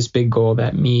year, this big goal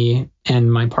that me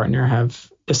and my partner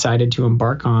have decided to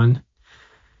embark on.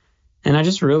 And I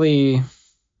just really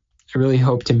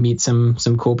hope to meet some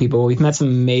cool people. We've met some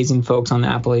amazing folks on the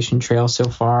Appalachian Trail so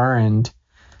far, and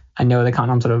I know the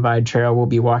Continental Divide Trail will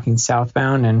be walking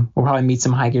southbound, and we'll probably meet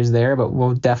some hikers there, but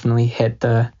we'll definitely hit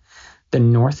the the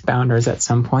Northbounders at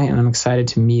some point, and I'm excited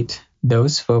to meet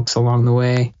those folks along the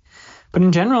way. But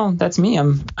in general, that's me.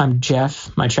 I'm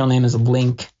Jeff. My trail name is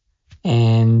Link,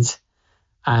 and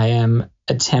I am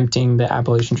attempting the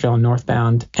Appalachian Trail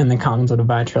northbound and the Continental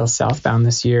Divide Trail southbound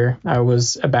this year. I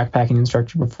was a backpacking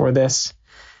instructor before this,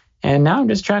 and now I'm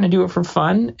just trying to do it for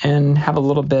fun and have a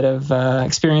little bit of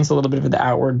experience, a little bit of the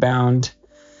outward bound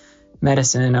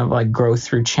medicine of like growth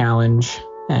through challenge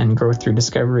and growth through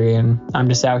discovery. And I'm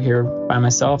just out here by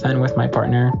myself and with my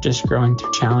partner, just growing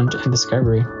through challenge and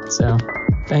discovery. So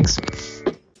thanks.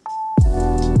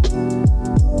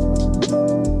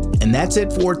 And that's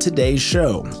it for today's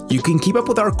show. You can keep up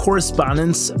with our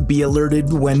correspondence, be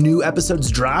alerted when new episodes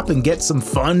drop, and get some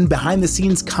fun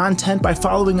behind-the-scenes content by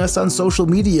following us on social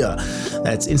media.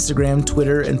 That's Instagram,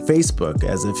 Twitter, and Facebook,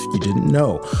 as if you didn't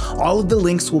know. All of the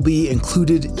links will be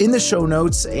included in the show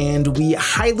notes, and we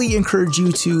highly encourage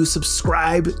you to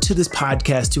subscribe to this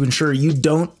podcast to ensure you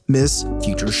don't miss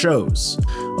future shows.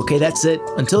 Okay, that's it.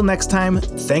 Until next time,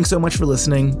 thanks so much for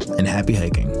listening, and happy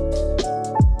hiking.